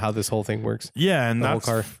kind of how this whole thing works. Yeah, and that's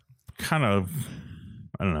kind of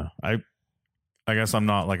I don't know. I guess I'm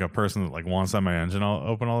not like a person that like wants to have my engine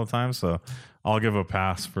open all the time, so I'll give a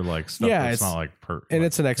pass for like stuff that's not like and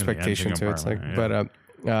it's an expectation too. It's like, but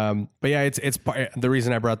yeah, it's the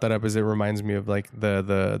reason I brought that up is it reminds me of like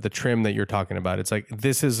the trim that you're talking about. It's like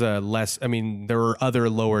this is a less. I mean, there are other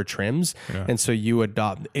lower trims, and so you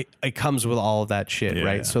adopt it. It comes with all of that shit,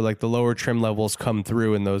 right? Yeah. So like the lower trim levels come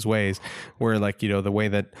through in those ways, where like the way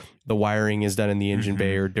that the wiring is done in the engine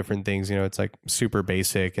bay or different things. It's like super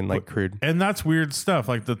basic and like crude. And that's weird stuff.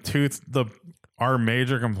 Like our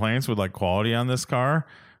major complaints with like quality on this car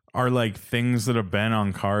are like things that have been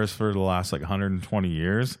on cars for the last like 120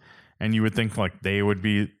 years, and you would think like they would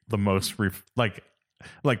be the most like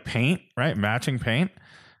paint, right? Matching paint.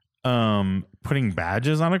 Putting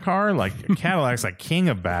badges on a car, like Cadillac's like king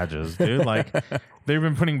of badges, dude. Like they've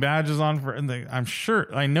been putting badges on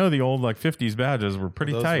I know the old like 50s badges were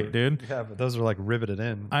pretty tight, dude. Yeah, but those are like riveted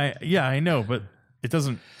in. I know, but it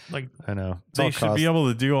doesn't like. I know they should be able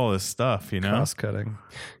to do all this stuff, cross cutting.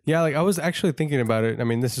 Yeah, like I was actually thinking about it. I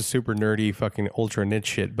mean, this is super nerdy, fucking ultra niche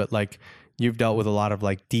shit, but like you've dealt with a lot of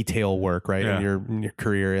like detail work, right, in your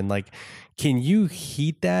career, and like, can you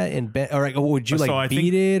heat that and or like, would you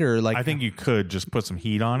beat it or like? I think you could just put some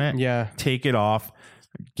heat on it. Yeah, take it off.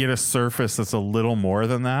 Get a surface that's a little more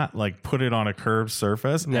than that, like put it on a curved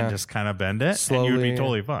surface and just kind of bend it, slowly, and you'd be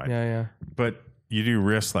totally fine. Yeah. But you do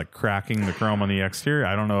risk like cracking the chrome on the exterior.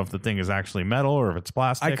 I don't know if the thing is actually metal or if it's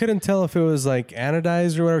plastic. I couldn't tell if it was like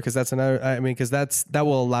anodized or whatever, because that's another. I mean, because that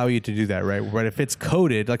will allow you to do that, right? But if it's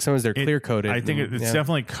coated, like sometimes they're clear coated. I think it's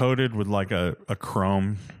definitely coated with like a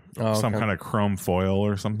chrome. Some kind of chrome foil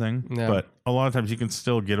or something, but a lot of times you can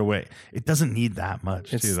still get away. It doesn't need that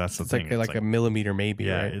much, too. That's the thing. It's like a millimeter, maybe.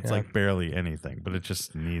 Yeah, right? It's like barely anything, but it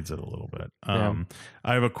just needs it a little bit. I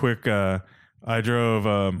have a quick. I drove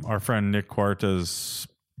our friend Nick Quarta's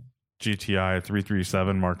GTI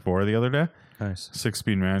 337 Mark IV the other day. Nice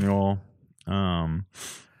 6-speed manual.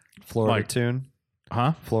 Florida tune.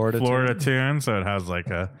 Huh? Florida tune. So it has like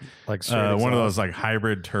a one of those like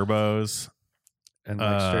hybrid turbos. And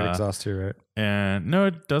like straight exhaust too, right? And no,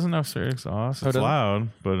 it doesn't have straight exhaust. It's loud,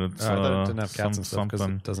 but it's it didn't have cats and stuff because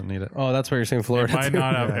it doesn't need it. Oh, that's why you're saying Florida.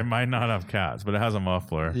 It might not have cats, but it has a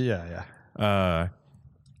muffler. Yeah.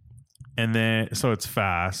 And then so it's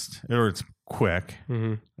fast or it's quick.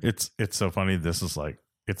 Mm-hmm. It's so funny. This is like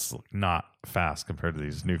it's not fast compared to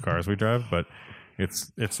these new cars we drive, but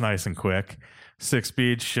it's nice and quick.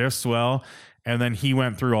 6-speed, shifts well, and then he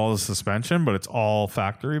went through all the suspension, but it's all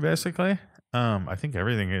factory basically. I think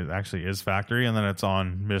everything is factory, and then it's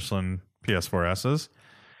on Michelin PS4S's.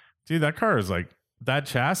 Dude, that car is like that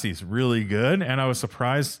chassis is really good, and I was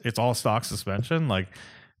surprised it's all stock suspension. Like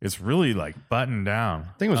it's really like buttoned down.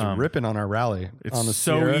 I think it was ripping on our rally. It's on the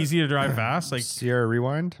so Sierra, easy to drive fast. Like Sierra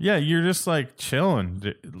Rewind. yeah, you're just like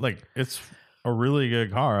chilling. Like it's a really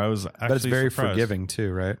good car. I was actually But it's very surprised. forgiving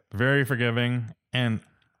too, right? Very forgiving, and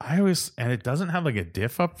it doesn't have like a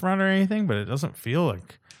diff up front or anything, but it doesn't feel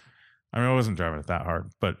like. I mean, I wasn't driving it that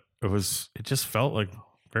hard, but it just felt like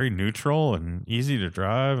very neutral and easy to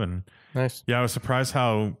drive. And Nice. yeah, I was surprised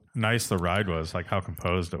how nice the ride was, like how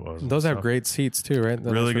composed it was. Those and have stuff. great seats too, right?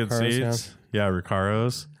 Those Really good Recaros, seats. Yeah,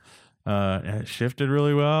 Recaros. And it shifted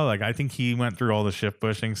really well. Like I think he went through all the shift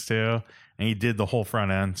bushings too, and he did the whole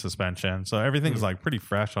front end suspension. So everything's like pretty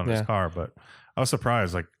fresh on his Yeah. car. But I was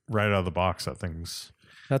surprised, like right out of the box, that thing's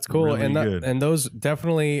That's cool. Really and good. and those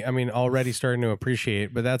definitely, I mean, already starting to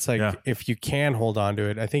appreciate, but that's like, Yeah. if you can hold on to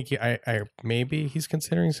it, I think maybe he's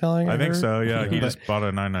considering selling it. I think so. Yeah, he But- just bought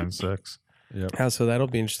a 996. Yeah, so that'll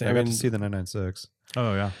be interesting. I I got mean, to see the 996.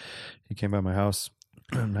 Oh yeah, He came by my house.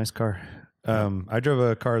 Nice car. I drove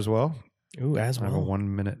a car as well. ooh, as I have a well.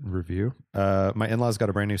 1-minute review. My in-laws got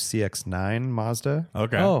a brand new CX-9 Mazda.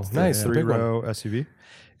 okay. Oh, nice. The big one. 3-row SUV,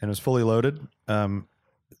 and it was fully loaded.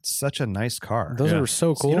 It's such a nice car. Those Yeah. are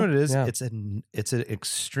so So cool. you know what it is? Yeah. It's an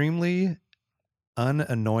extremely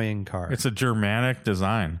unannoying car. It's a Germanic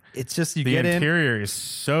design. It's just you The get in. interior is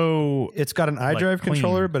so It's got an iDrive clean.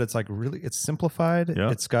 controller, but it's like it's simplified.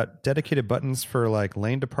 Yeah. It's got dedicated buttons for like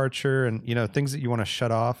lane departure and things that you want to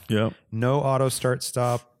shut off. yep. No auto start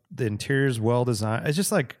stop. The interior's well designed. It's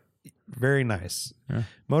just like very nice. Yeah.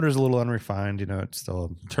 Motor's a little unrefined. It's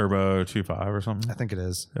still. Turbo 2.5 or something. I think it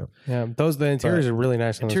is. Yeah, the interiors are really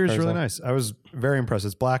nice. On those Interior's cars, really though. nice. I was very impressed.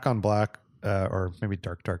 It's black on black, or maybe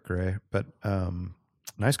dark gray, but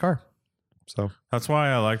nice car. So That's why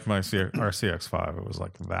I liked my RCX5. It was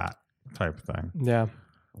like that type of thing. Yeah.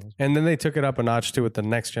 And then they took it up a notch too with the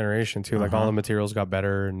next generation too. Like all Uh-huh. the materials got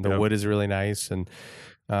better, and the Yep. wood is really nice, and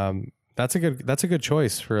that's a good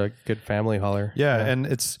choice for a good family hauler. yeah, and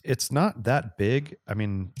it's not that big. I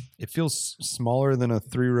mean, it feels smaller than a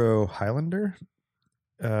 3-row Highlander,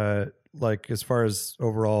 like as far as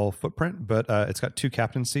overall footprint, but it's got 2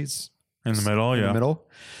 captain seats In the middle, in yeah. the middle.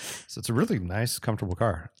 So it's a really nice, comfortable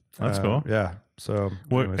car. That's cool. Yeah. So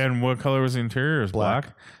anyways. What color was the interior? Is Black.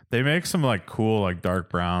 black. They make some like cool like dark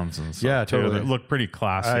browns and stuff. Yeah, too, totally. that look pretty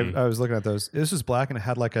classy. I was looking at those. This was black and it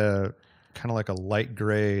had like a kind of like a light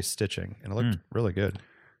gray stitching, and it looked really good.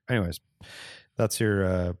 Anyways, that's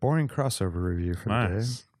your boring crossover review for the day.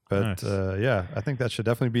 Nice. But Nice. yeah, I think that should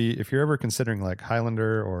definitely be, if you're ever considering like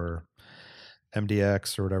Highlander or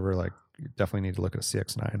MDX or whatever, like you definitely need to look at a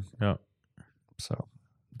CX-9. Yep. So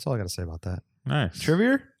that's all I got to say about that. Nice.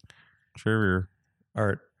 Trivia? Trivia.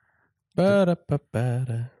 Art.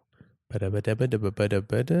 Ba-da-ba-ba-da.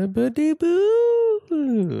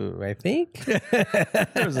 Ba-da-ba-da-ba-da-ba-da-ba-dee-boo. I think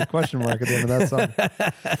There was a question mark at the end of that song.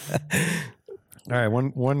 All right,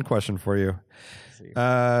 one question for you.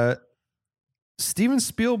 Steven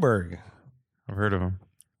Spielberg I've heard of him.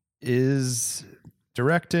 is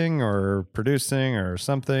directing or producing or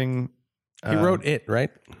something. He wrote it, right?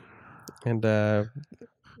 And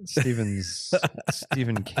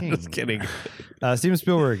Stephen King. just kidding. Steven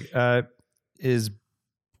Spielberg is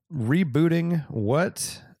rebooting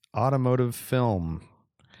what automotive film?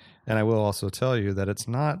 And I will also tell you that it's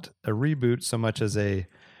not a reboot so much as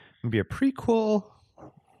maybe a prequel,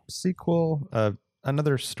 sequel,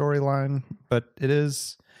 another storyline, but it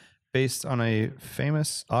is based on a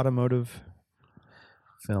famous automotive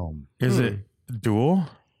film. Is it Duel?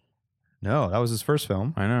 No, that was his first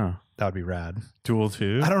film. I know. That would be rad. Duel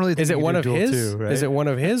 2? I don't really think Is it you one could of do Duel his? 2, right? Is it one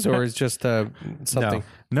of his, or is just something?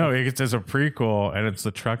 No, it's as a prequel, and it's the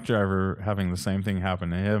truck driver having the same thing happen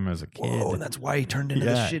to him as a kid. Oh, and that's why he turned into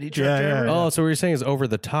Yeah. the shitty truck Yeah, driver. yeah. Oh, so what you're saying is Over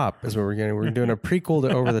the Top is what we're getting. We're doing a prequel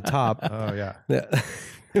to Over the Top. Oh, yeah. Yeah.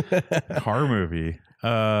 Car movie.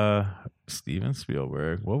 Steven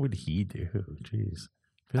Spielberg. What would he do? Jeez.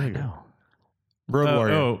 I know. Road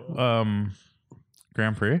Warrior.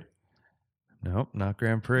 Grand Prix? Nope, not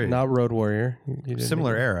Grand Prix. Not Road Warrior. You didn't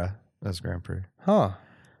Similar do- era as Grand Prix. Huh.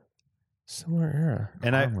 Similar era.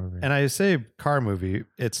 And Car movie. I say car movie,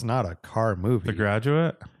 it's not a car movie. The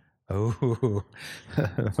Graduate? Oh,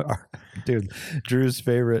 dude, Drew's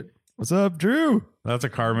favorite. What's up, Drew? That's a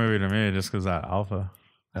car movie to me just because that Alpha.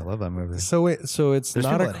 I love that movie. So it's There's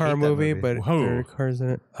not people a that car hate that movie, movie. but Whoa. there are cars in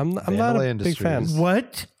it. I'm not Vandal a big fan. Industries.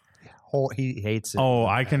 What? He hates it. Oh,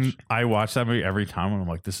 I watch that movie every time and I'm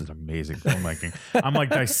like, this is amazing filmmaking. I'm like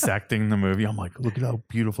dissecting the movie. I'm like, look at how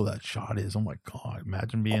beautiful that shot is. Oh my God.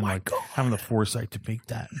 Imagine being having the foresight to make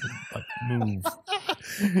that like move.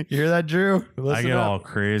 You hear that, Drew? I Listen get up. all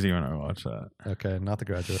crazy when I watch that. Okay, not The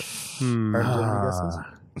Graduate. Hmm. Art, do you have any guesses?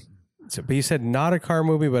 So, but you said not a car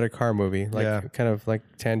movie, but a car movie, like Yeah. kind of like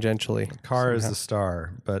tangentially. Car is somehow. the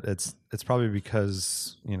star, but it's probably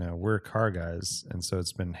because we're car guys, and so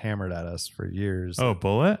it's been hammered at us for years. Oh,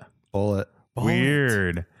 Bullet? Bullet.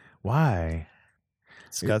 Weird. Why?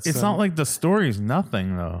 It's not like the story's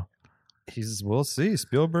nothing though. We'll see.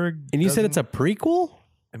 Spielberg. And you said it's a prequel?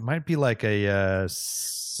 It might be like a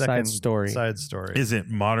second story. Side story. Is it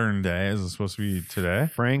modern day? Is it supposed to be today?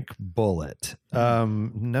 Frank Bullet?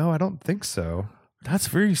 No, I don't think so. That's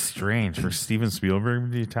very strange for Steven Spielberg to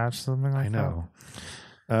be attached to something like I know.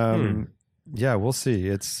 Yeah, we'll see.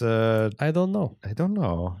 It's I don't know. I don't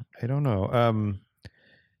know.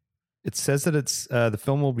 It says that it's the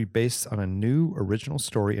film will be based on a new original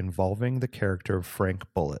story involving the character of Frank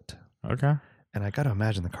Bullet. that. Okay. And I got to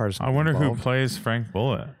imagine the car's. I wonder who plays Frank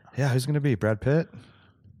Bullet. Yeah, who's going to be Brad Pitt?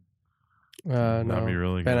 No. That'd be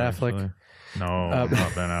really Ben good. Affleck. Actually. No, not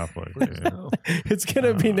Ben Affleck. Dude. It's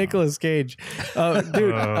gonna be Nicolas Cage,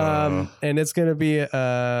 dude. And it's gonna be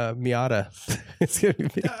Miata. It's gonna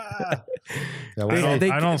be.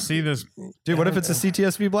 I don't see this. Dude, what if it's a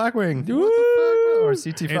CTSV Blackwing? What the fuck? Or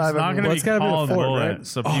CT5? It's not going to Well, be it's gotta be a called Ford, Bullet, right?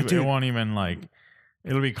 so Oh, people, it dude. won't even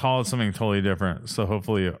it'll be called something totally different. So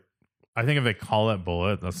hopefully, I think if they call it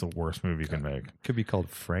Bullet, that's the worst movie you can make. Could be called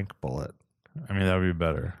Frank Bullet. I mean, that would be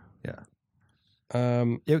better.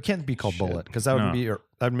 It can't be called Shit. Bullet because that would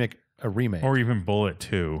that'd make a remake. Or even Bullet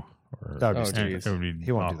 2. Or, That would be Oh, stupid. geez. it would be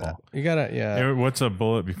He won't do awful. You gotta, yeah. What's a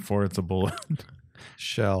bullet before it's a bullet?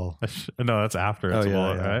 Shell No, that's after it's Oh, a yeah,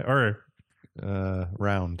 bullet, yeah. right? Or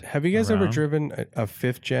round. Have you guys ever Around. driven a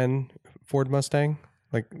fifth gen Ford Mustang?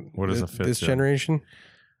 Like What is a fifth this gen? generation?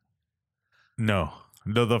 no.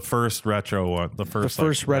 The first retro one. The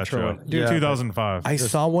first retro one. Dude, Yeah, 2005. I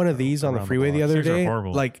saw one of these on the around the freeway the block. other These are day.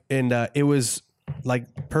 horrible. And it was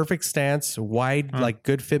like perfect stance, wide, like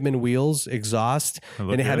good fitment wheels, exhaust, It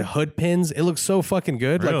looked and it had good? hood pins. It looked so fucking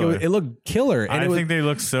good. Like Really? it looked killer. And I it was, think they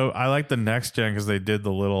look so. I like the next gen because they did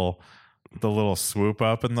the little swoop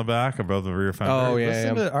up in the back above the rear fender. Oh, yeah.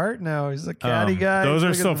 Listen to Art now. He's a catty guy. Those are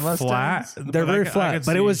He's so looking at the flat. Mustangs. they're But I very could- I flat, could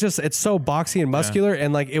but it see- was just, it's so boxy and muscular.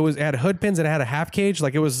 And like it had hood pins and it had a half cage.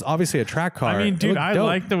 Like it was obviously a track car. I mean, It dude, looked I dope.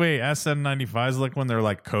 like the way SN95s look when they're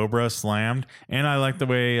like Cobra slammed, and I like the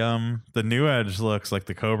way the new Edge looks like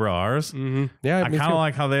the Cobra R's. Mhm. Yeah, I me kind too. of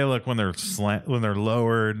like how they look when they're when they're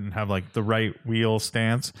lowered and have like the right wheel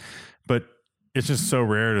stance, but it's just so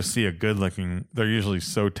rare to see a good looking. They're usually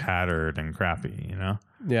so tattered and crappy,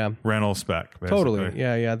 Yeah. rental spec. Basically. Totally.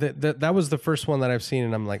 Yeah. That was the first one that I've seen,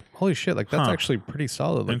 and I'm like, holy shit! Like that's Huh. actually pretty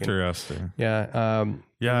solid looking. Interesting. Yeah.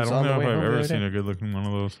 Yeah, it I was don't on the know if way I've home the ever other seen day. a good looking one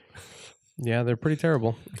of those. Yeah, they're pretty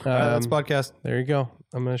terrible. All right, that's podcast. There you go.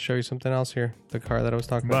 I'm going to show you something else here. The car that I was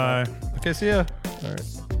talking about. Bye. Okay, see ya. All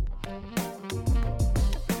right.